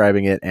she's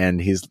describing it,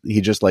 and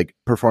he just like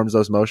performs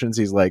those motions.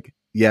 He's like,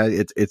 yeah,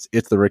 it's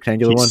the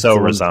rectangular one. He's so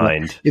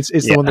resigned. It's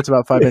the one that's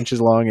about 5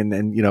 inches long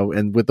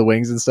and with the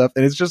wings and stuff.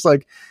 And it's just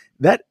like,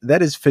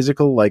 that is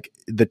physical, like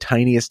the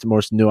tiniest,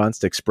 most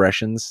nuanced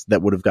expressions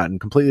that would have gotten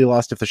completely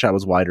lost if the shot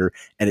was wider,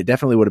 and it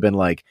definitely would have been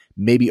like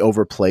maybe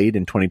overplayed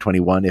in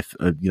 2021 if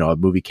a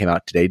movie came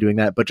out today doing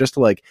that. But just to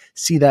like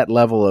see that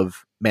level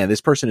of, man,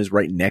 this person is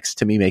right next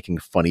to me making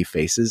funny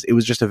faces. It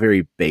was just a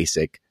very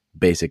basic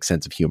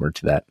sense of humor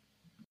to that.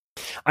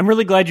 I'm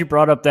really glad you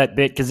brought up that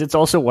bit because it's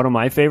also one of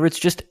my favorites.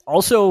 Just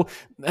also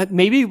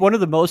maybe one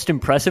of the most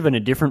impressive in a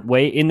different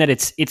way in that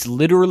it's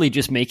literally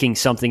just making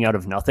something out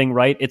of nothing,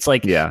 right? It's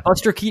like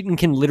Buster Keaton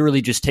can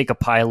literally just take a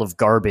pile of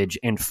garbage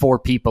and 4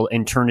 people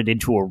and turn it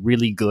into a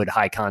really good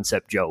high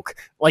concept joke,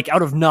 like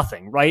out of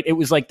nothing, right? It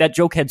was like that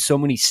joke had so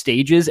many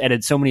stages and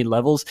had so many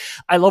levels.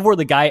 I love where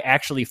the guy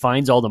actually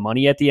finds all the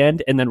money at the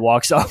end and then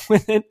walks off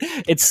with it.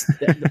 It's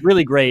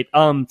really great.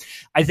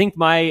 I think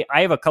I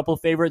have a couple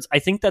favorites. I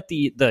think that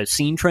the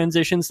scene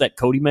transitions that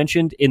Cody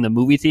mentioned in the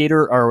movie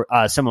theater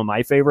are some of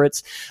my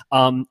favorites.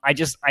 I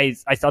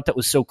thought that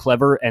was so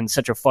clever and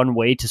such a fun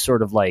way to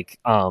sort of like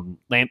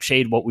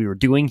lampshade what we were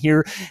doing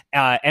here.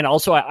 And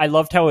also I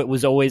loved how it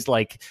was always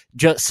like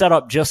just set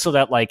up just so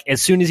that like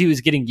as soon as he was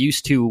getting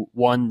used to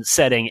one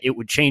setting, it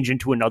would change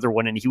into another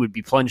one and he would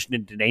be plunged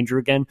into danger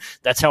again.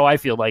 That's how I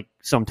feel like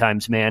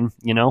sometimes, man,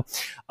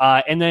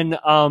 and then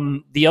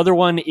the other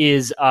one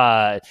is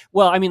like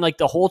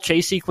the whole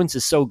chase sequence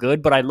is so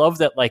good, but I love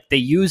that like they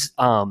use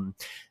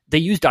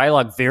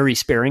dialogue very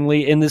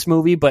sparingly in this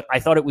movie, but I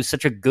thought it was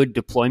such a good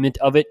deployment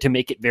of it to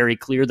make it very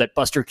clear that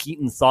Buster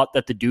Keaton thought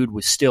that the dude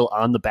was still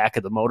on the back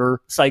of the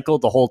motorcycle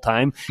the whole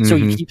time. Mm-hmm. So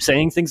he keeps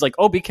saying things like,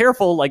 oh, be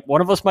careful, like one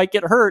of us might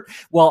get hurt,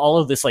 while all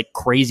of this like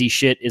crazy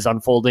shit is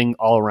unfolding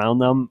all around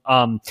them.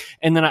 And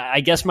then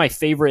I guess my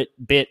favorite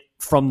bit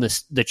from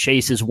the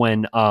chase is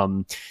when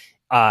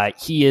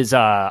he is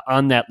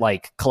on that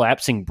like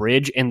collapsing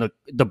bridge, and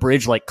the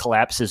bridge like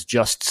collapses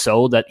just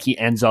so that he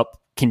ends up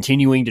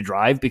continuing to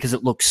drive because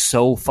it looks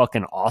so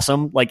fucking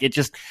awesome. Like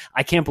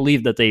I can't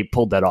believe that they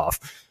pulled that off.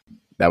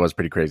 That was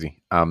pretty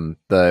crazy.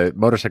 The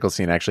motorcycle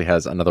scene actually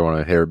has another one of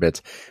my favorite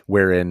bits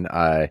wherein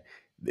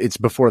it's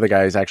before the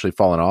guy's actually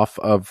fallen off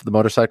of the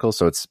motorcycle.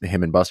 So it's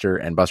him and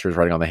Buster's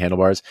riding on the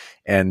handlebars,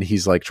 and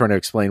he's like trying to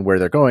explain where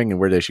they're going and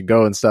where they should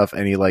go and stuff.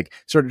 And he like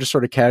sort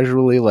of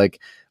casually like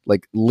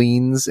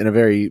leans in a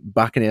very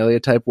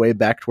Bacchanalia type way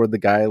back toward the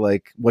guy,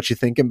 like what you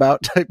thinking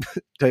about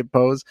type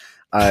pose.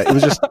 It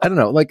was just, I don't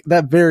know, like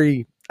that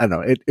very, I don't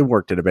know, it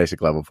worked at a basic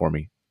level for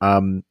me.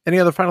 Any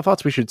other final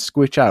thoughts we should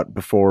squish out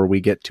before we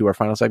get to our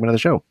final segment of the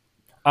show?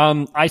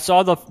 I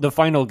saw the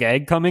final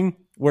gag coming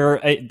where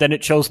then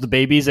it shows the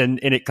babies and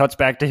it cuts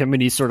back to him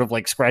and he's sort of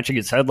like scratching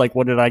his head like,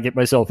 what did I get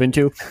myself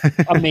into?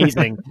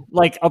 Amazing.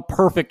 Like a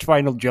perfect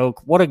final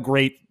joke. What a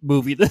great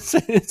movie this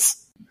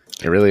is.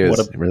 It really is.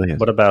 It really is.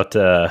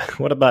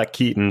 What about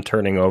Keaton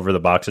turning over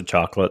the box of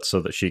chocolates so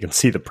that she can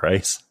see the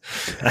price?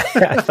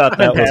 I thought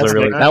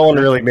that one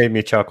really made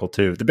me chuckle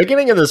too. The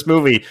beginning of this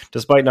movie,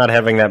 despite not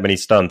having that many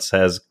stunts,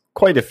 has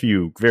quite a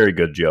few very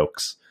good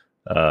jokes.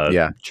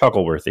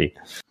 Chuckle worthy.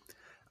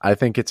 I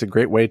think it's a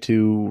great way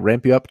to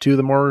ramp you up to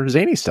the more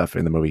zany stuff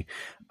in the movie.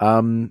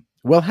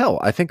 Well, hell,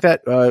 I think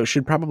that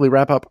should probably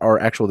wrap up our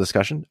actual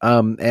discussion.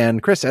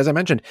 And Chris, as I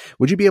mentioned,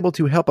 would you be able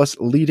to help us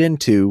lead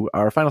into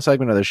our final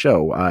segment of the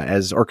show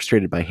as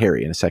orchestrated by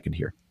Harry in a second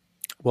here?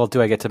 Well,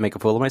 do I get to make a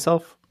fool of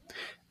myself?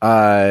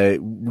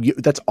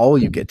 That's all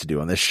you get to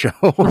do on this show.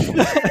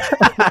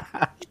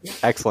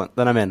 Excellent.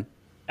 Then I'm in.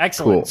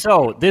 Excellent. Cool.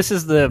 So this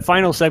is the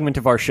final segment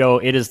of our show.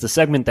 It is the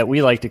segment that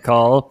we like to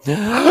call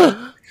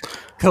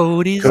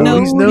Cody's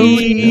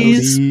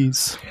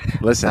Noties.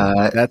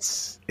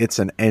 Listen, it's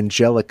an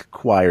angelic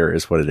choir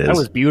is what it is. That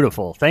was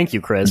beautiful. Thank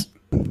you, Chris.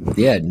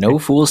 Yeah, no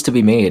fools to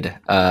be made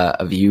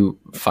of you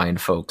fine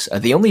folks.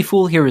 The only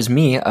fool here is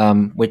me,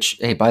 which,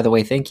 hey, by the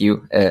way, thank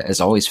you, as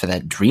always, for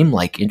that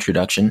dreamlike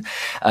introduction.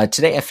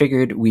 Today, I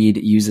figured we'd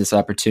use this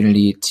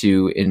opportunity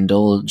to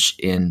indulge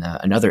in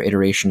another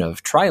iteration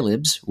of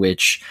Trilibs,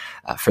 which,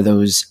 for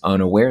those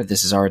unaware,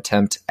 this is our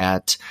attempt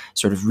at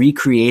sort of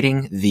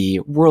recreating the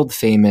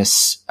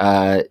world-famous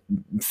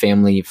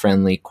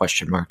family-friendly ?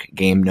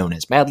 Game known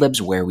as Mad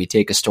Libs, where we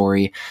take a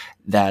story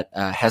that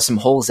has some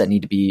holes that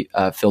need to be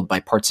filled by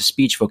parts of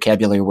speech,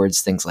 vocabulary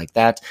words, things like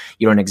that.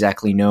 You don't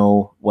exactly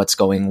know what's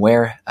going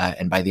where,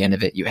 and by the end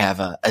of it, you have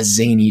a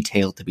zany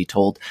tale to be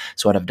told.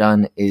 So what I've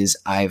done is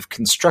I've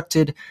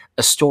constructed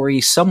a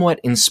story somewhat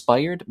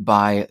inspired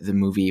by the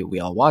movie we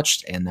all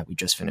watched and that we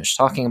just finished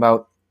talking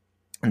about.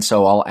 And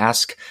so I'll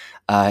ask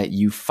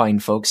you fine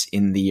folks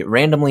in the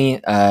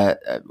randomly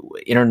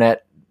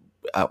internet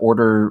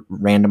order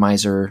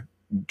randomizer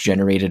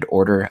generated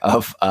order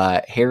of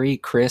Harry,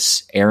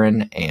 Chris,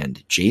 Aaron,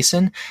 and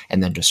Jason,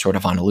 and then just sort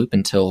of on a loop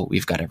until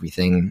we've got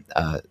everything,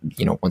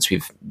 once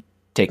we've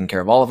taken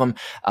care of all of them.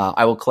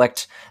 I will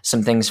collect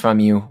some things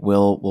from you.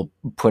 We'll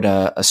put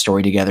a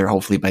story together.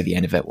 Hopefully by the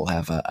end of it, we'll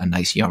have a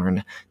nice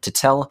yarn to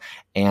tell.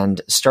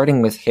 And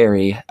starting with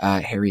Harry,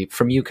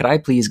 from you, could I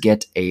please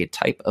get a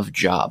type of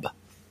job?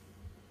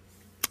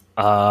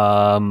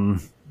 Film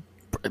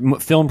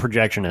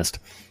projectionist.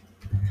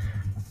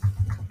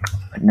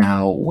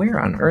 Now, where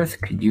on earth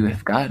could you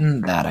have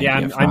gotten that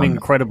idea Yeah, from? I'm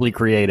incredibly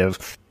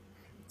creative.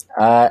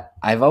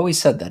 I've always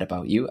said that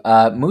about you.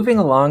 Moving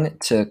along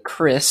to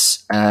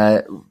Chris.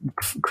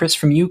 Chris,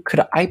 from you,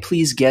 could I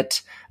please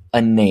get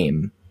a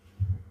name?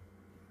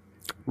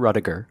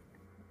 Rudiger.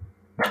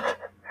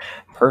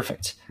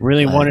 Perfect.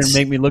 Really wanted to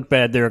make me look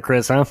bad there,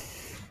 Chris, huh?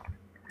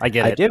 I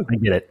get it. do. I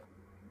get it.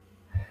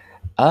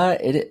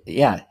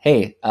 Yeah.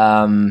 Hey,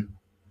 I'm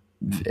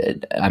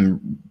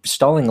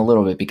stalling a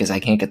little bit because I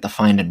can't get the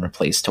find and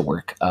replace to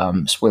work.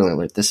 Spoiler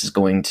alert, this is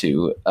going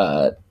to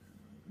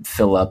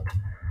fill up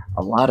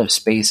a lot of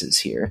spaces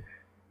here.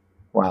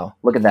 Wow,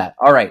 look at that.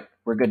 All right,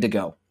 we're good to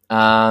go.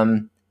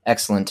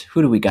 Excellent.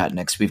 Who do we got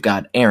next? We've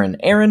got Aaron.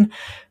 Aaron,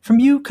 from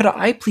you, could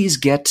I please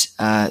get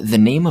the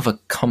name of a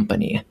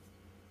company?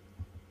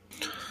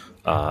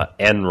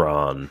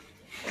 Enron.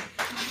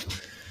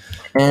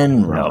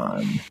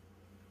 Enron.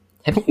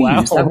 Have you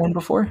used that one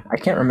before? I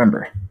can't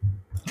remember.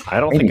 I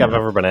don't think I've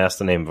ever been asked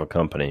the name of a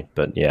company,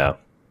 but yeah.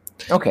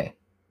 Okay,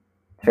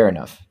 fair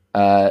enough.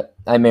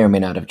 I may or may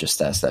not have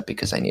just asked that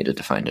because I needed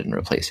to find it and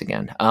replace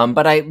again.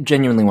 But I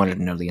genuinely wanted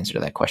to know the answer to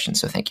that question,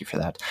 so thank you for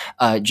that.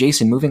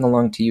 Jason, moving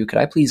along to you, could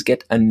I please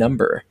get a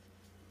number?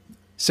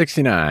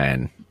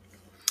 69.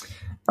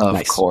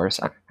 Of course.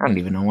 I don't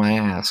even know why I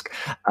ask.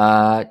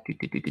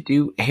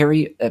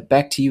 Harry,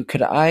 back to you.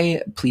 Could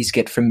I please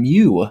get from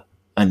you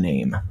a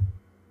name?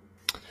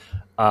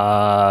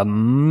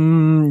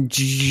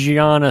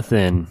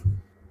 Jonathan.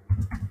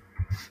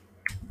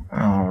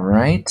 All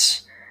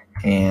right.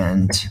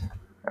 And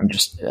I'm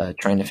just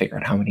trying to figure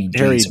out how many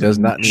Harry J's does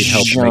not need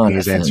help making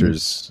his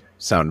answers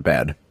sound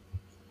bad.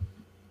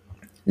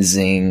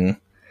 Zing.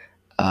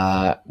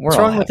 What's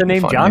wrong with the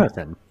name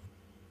Jonathan?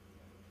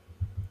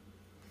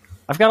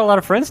 I've got a lot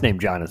of friends named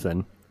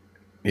Jonathan.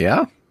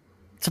 Yeah?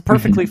 It's a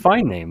perfectly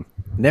fine name.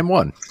 Name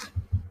one.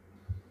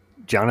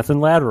 Jonathan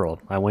Lateral.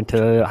 I went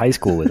to high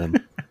school with him.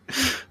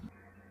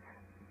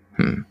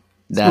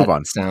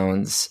 That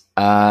sounds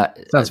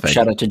fake.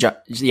 Shout out to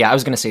I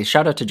was going to say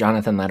shout out to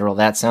Jonathan Lateral.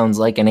 That sounds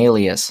like an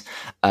alias.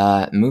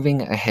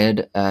 Moving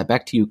ahead,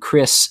 back to you,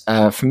 Chris.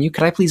 From you,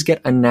 could I please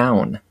get a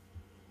noun?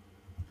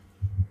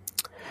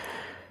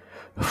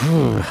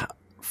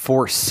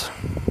 Force.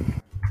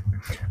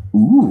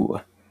 Ooh,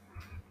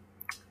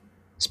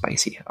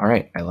 spicy. All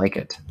right, I like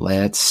it.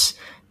 Let's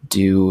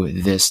do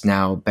this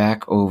now.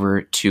 Back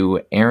over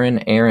to Aaron.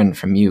 Aaron,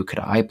 from you, could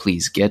I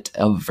please get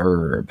a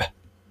verb?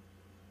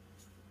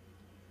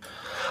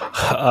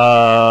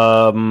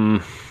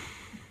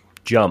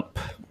 Jump.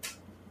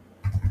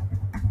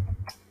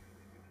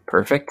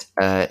 Perfect.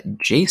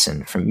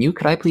 Jason, from you,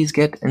 could I please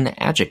get an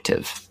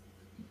adjective?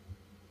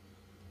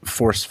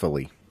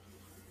 Forcefully.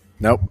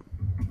 Nope.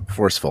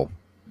 Forceful.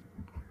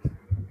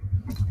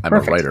 I'm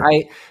Perfect. a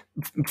writer.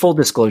 Full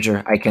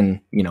disclosure, I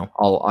can,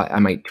 I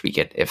might tweak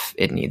it if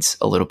it needs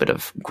a little bit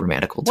of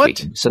grammatical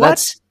tweaking. So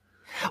that's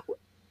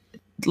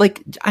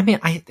like, I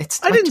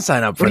didn't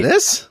sign up for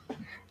this.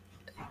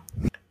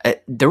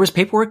 There was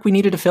paperwork we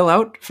needed to fill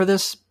out for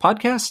this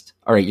podcast.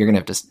 All right, you're going to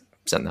have to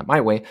send that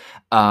my way.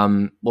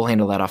 We'll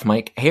handle that off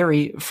mic.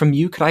 Harry, from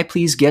you, could I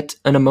please get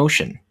an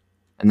emotion?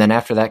 And then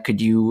after that,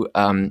 could you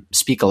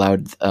speak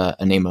aloud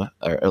a name or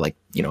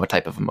a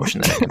type of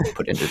emotion that I can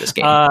put into this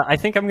game? I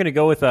think I'm going to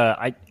go with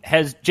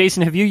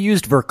Jason, have you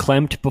used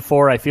verklempt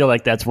before? I feel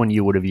like that's one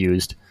you would have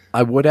used.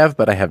 I would have,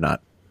 but I have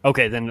not.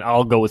 Okay, then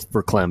I'll go with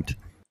verklempt.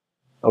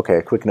 Okay,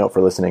 a quick note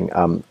for listening.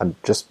 I'm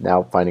just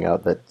now finding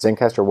out that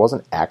Zencastr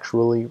wasn't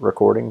actually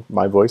recording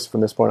my voice from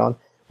this point on,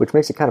 which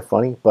makes it kind of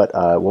funny, but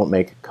won't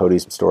make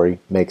Cody's story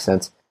make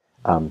sense.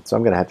 So I'm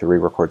going to have to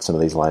re-record some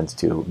of these lines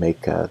to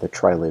make the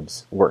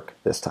Trilibs work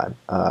this time.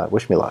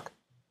 Wish me luck.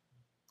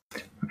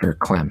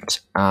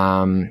 Verklempt.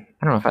 I don't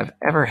know if I've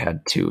ever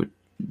had to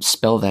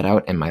spell that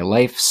out in my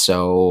life,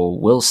 so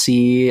we'll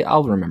see.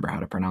 I'll remember how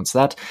to pronounce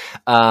that,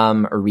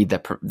 or read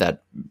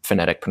that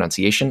phonetic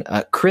pronunciation.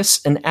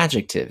 Chris, an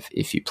adjective,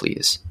 if you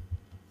please.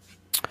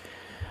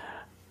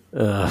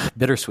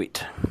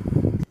 Bittersweet.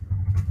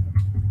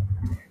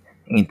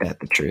 Ain't that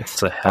the truth?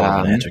 It's a hell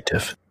of an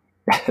adjective.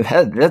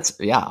 That's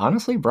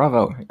honestly,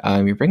 bravo.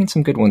 You're bringing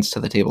some good ones to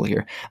the table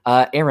here.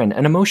 Aaron,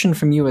 an emotion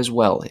from you as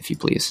well, if you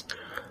please.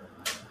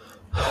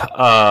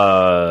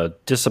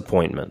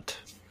 Disappointment.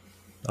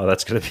 Oh,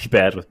 that's going to be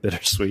bad with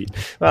bittersweet.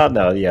 Well,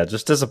 no, yeah,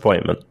 just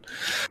disappointment.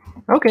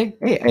 Okay.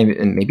 Hey,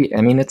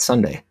 it's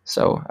Sunday.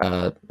 So,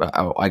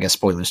 I guess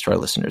spoilers to our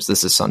listeners.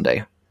 This is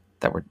Sunday.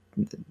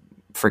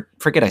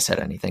 Forget I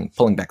said anything.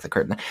 Pulling back the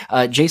curtain.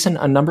 Jason,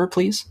 a number,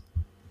 please.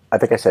 I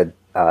think I said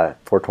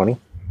 420.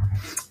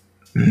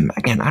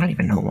 Again, I don't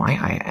even know why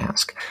I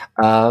ask.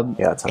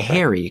 That's okay.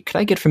 Harry, could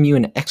I get from you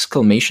an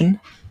exclamation?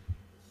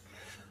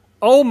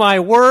 Oh, my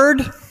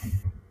word.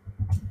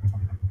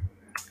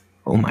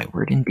 Oh, my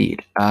word,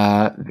 indeed.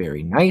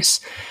 Very nice.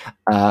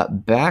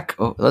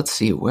 Let's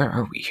see. Where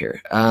are we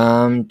here?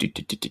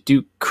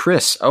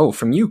 Chris. Oh,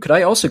 from you, could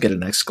I also get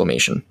an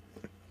exclamation?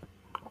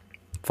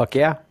 Fuck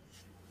yeah.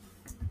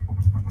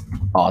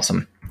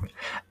 Awesome.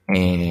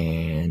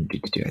 And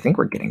And I think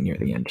we're getting near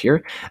the end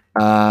here.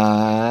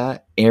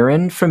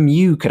 Aaron, from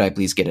you, could I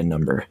please get a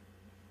number?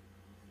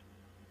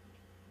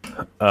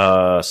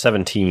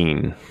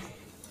 17.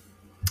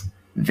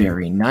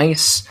 Very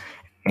nice.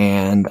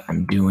 And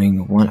I'm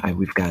doing one. I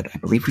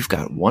believe we've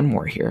got one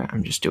more here.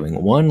 I'm just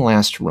doing one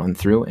last run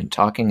through and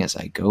talking as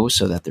I go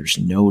so that there's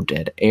no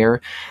dead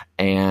air.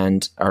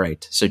 And all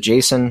right. So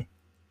Jason,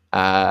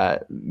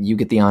 you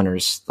get the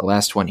honors. The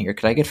last one here.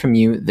 Could I get from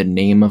you the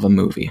name of a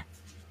movie?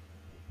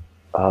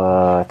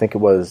 I think it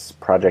was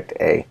Project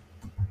A.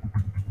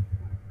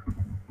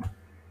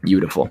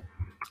 Beautiful.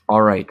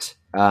 All right.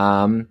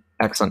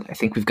 Excellent. I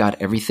think we've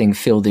got everything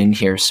filled in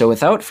here. So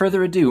without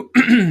further ado,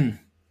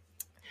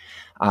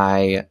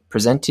 I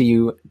present to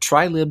you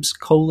Trilib's :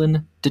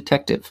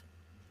 Detective.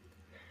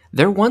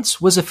 There once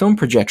was a film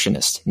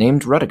projectionist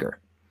named Rudiger.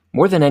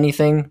 More than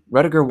anything,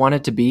 Rudiger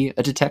wanted to be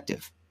a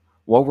detective.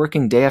 While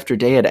working day after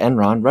day at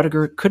Enron,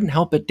 Rudiger couldn't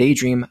help but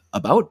daydream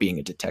about being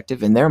a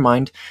detective. In their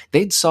mind,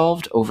 they'd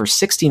solved over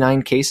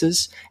 69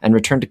 cases and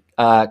returned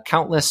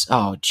countless...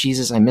 Oh,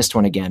 Jesus, I missed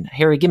one again.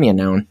 Harry, give me a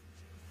noun.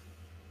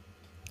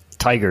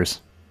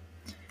 Tigers.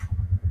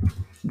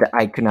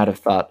 I could not have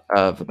thought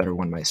of a better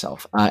one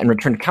myself. And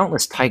returned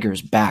countless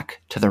tigers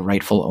back to their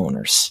rightful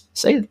owners.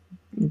 Say,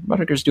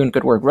 Rudiger's doing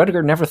good work.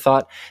 Rudiger never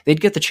thought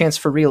they'd get the chance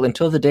for real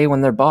until the day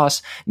when their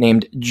boss,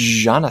 named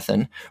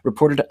Jonathan,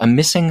 reported a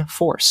missing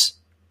force.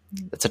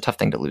 That's a tough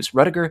thing to lose.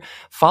 Rudiger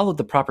followed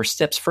the proper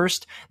steps.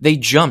 First, they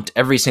jumped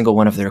every single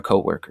one of their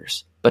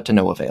co-workers, but to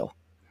no avail.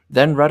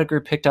 Then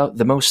Rudiger picked out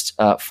the most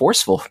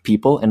forceful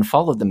people and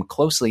followed them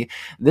closely.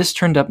 This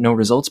turned up no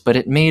results, but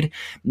it made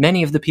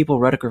many of the people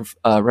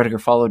Rudiger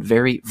followed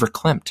very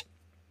verklempt.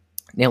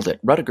 Nailed it.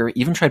 Rudiger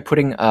even tried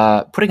putting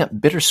up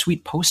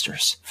bittersweet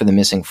posters for the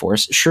missing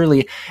force.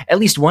 Surely at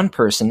least one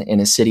person in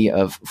a city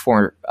of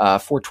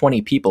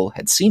 420 people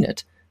had seen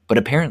it, but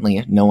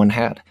apparently no one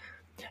had.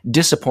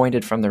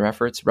 Disappointed from their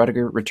efforts,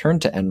 Rudiger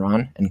returned to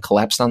Enron and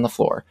collapsed on the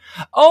floor.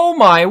 "Oh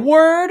my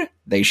word!"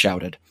 they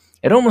shouted.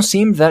 It almost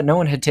seemed that no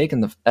one had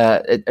taken the...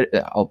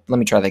 let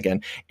me try that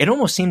again. It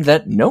almost seemed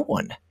that no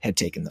one had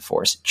taken the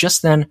force.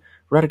 Just then,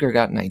 Rudiger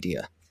got an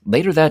idea.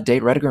 Later that day,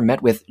 Rudiger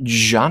met with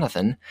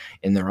Jonathan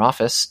in their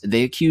office.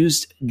 They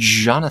accused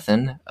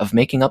Jonathan of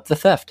making up the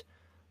theft.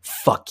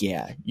 "Fuck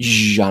yeah,"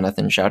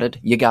 Jonathan shouted.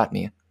 "You got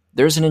me.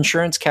 There's an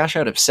insurance cash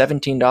out of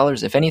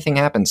 $17 if anything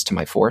happens to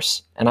my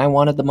force, and I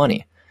wanted the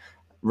money."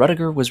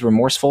 Rudiger was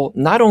remorseful.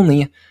 Not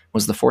only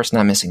was the force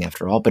not missing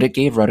after all, but it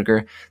gave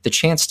Rudiger the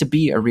chance to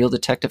be a real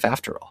detective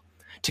after all.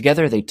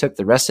 Together, they took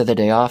the rest of the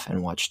day off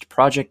and watched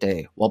Project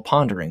A while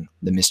pondering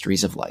the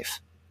mysteries of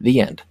life.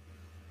 The end.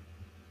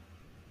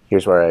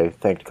 Here's where I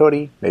thanked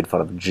Cody, made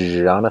fun of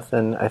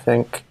Jonathan, I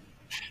think.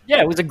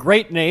 Yeah, it was a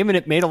great name, and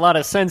it made a lot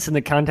of sense in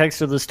the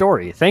context of the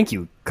story. Thank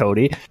you,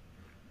 Cody.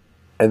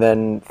 And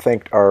then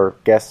thanked our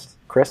guest,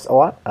 Chris, a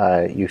lot.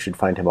 You should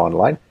find him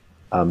online.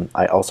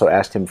 I also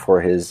asked him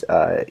for his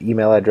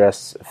email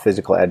address,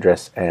 physical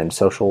address, and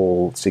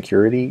social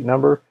security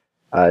number,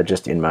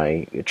 just in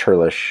my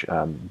churlish,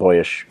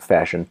 boyish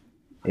fashion,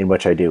 in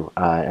which I do.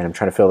 And I'm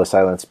trying to fill the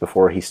silence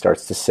before he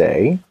starts to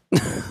say...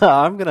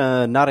 I'm going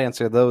to not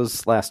answer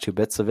those last two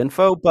bits of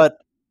info, but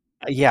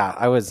yeah,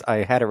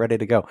 I had it ready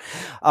to go.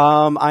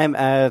 I'm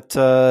at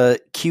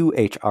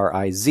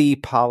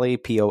QHRIZ, Polley,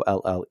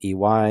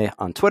 Polley,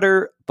 on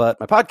Twitter, but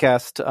my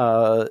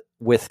podcast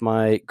with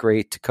my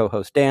great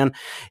co-host Dan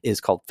is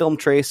called Film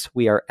Trace.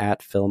 We are at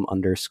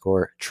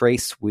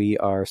film_trace. We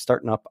are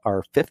starting up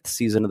our 5th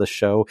season of the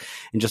show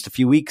in just a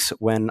few weeks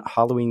when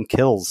Halloween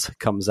Kills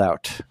comes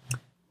out.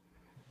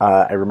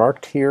 I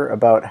remarked here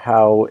about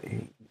how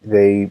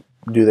they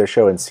do their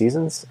show in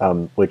seasons,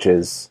 which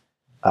is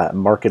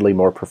markedly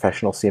more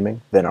professional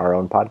seeming than our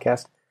own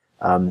podcast.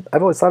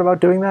 I've always thought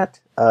about doing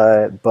that,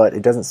 but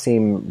it doesn't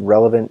seem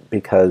relevant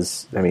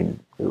because, I mean,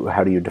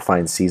 how do you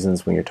define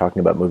seasons when you're talking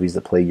about movies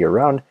that play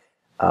year-round?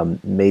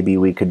 Maybe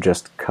we could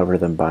just cover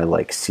them by,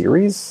 like,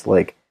 series.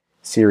 Like,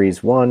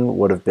 Series 1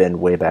 would have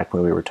been way back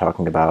when we were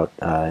talking about,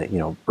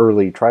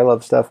 early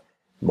Trilove stuff.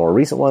 More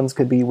recent ones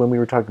could be when we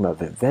were talking about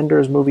Vin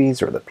Vendors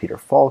movies or the Peter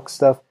Falk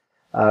stuff.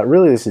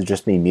 Really, this is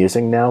just me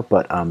musing now,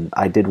 but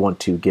I did want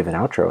to give an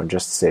outro and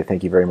just say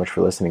thank you very much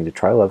for listening to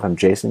Trilove. I'm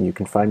Jason. You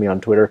can find me on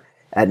Twitter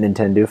at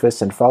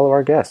Nintendoofus and follow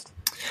our guest.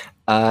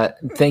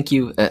 Thank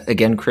you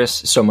again, Chris,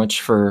 so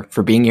much for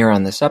being here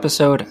on this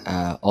episode.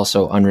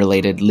 Also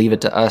unrelated, leave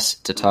it to us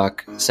to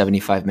talk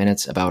 75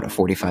 minutes about a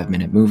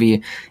 45-minute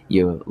movie.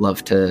 You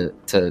love to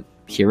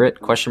hear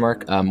it, ?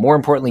 More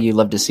importantly, you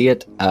love to see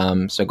it.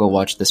 So go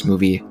watch this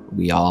movie.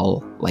 We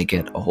all like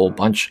it a whole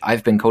bunch.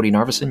 I've been Cody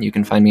Narveson. You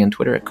can find me on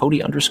Twitter at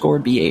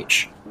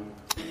Cody_BH.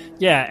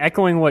 Yeah,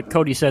 echoing what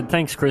Cody said.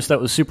 Thanks, Chris.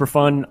 That was super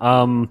fun.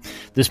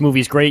 This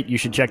movie's great. You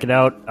should check it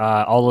out.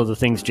 All of the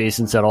things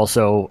Jason said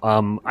also.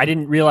 I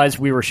didn't realize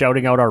we were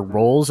shouting out our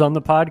roles on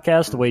the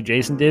podcast the way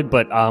Jason did,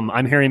 but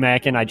I'm Harry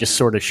Mackin. I just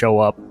sort of show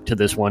up to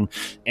this one.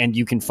 And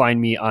you can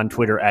find me on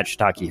Twitter at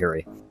Shiitake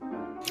Harry.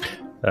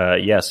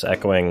 Yes,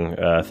 echoing,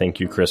 thank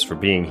you, Chris, for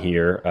being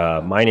here.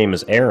 My name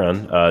is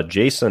Aaron.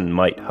 Jason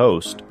might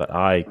host, but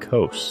I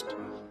coast.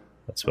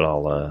 That's what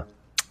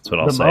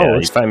I'll The say. You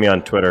most. can find me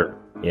on Twitter.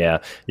 Yeah,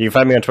 you can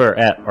find me on Twitter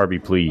at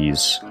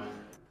RBPlease.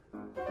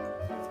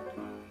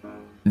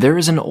 There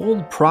is an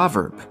old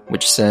proverb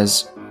which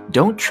says,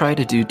 "Don't try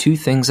to do two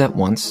things at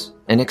once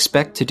and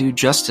expect to do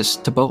justice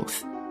to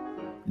both."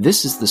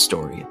 This is the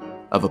story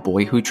of a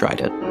boy who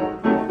tried it.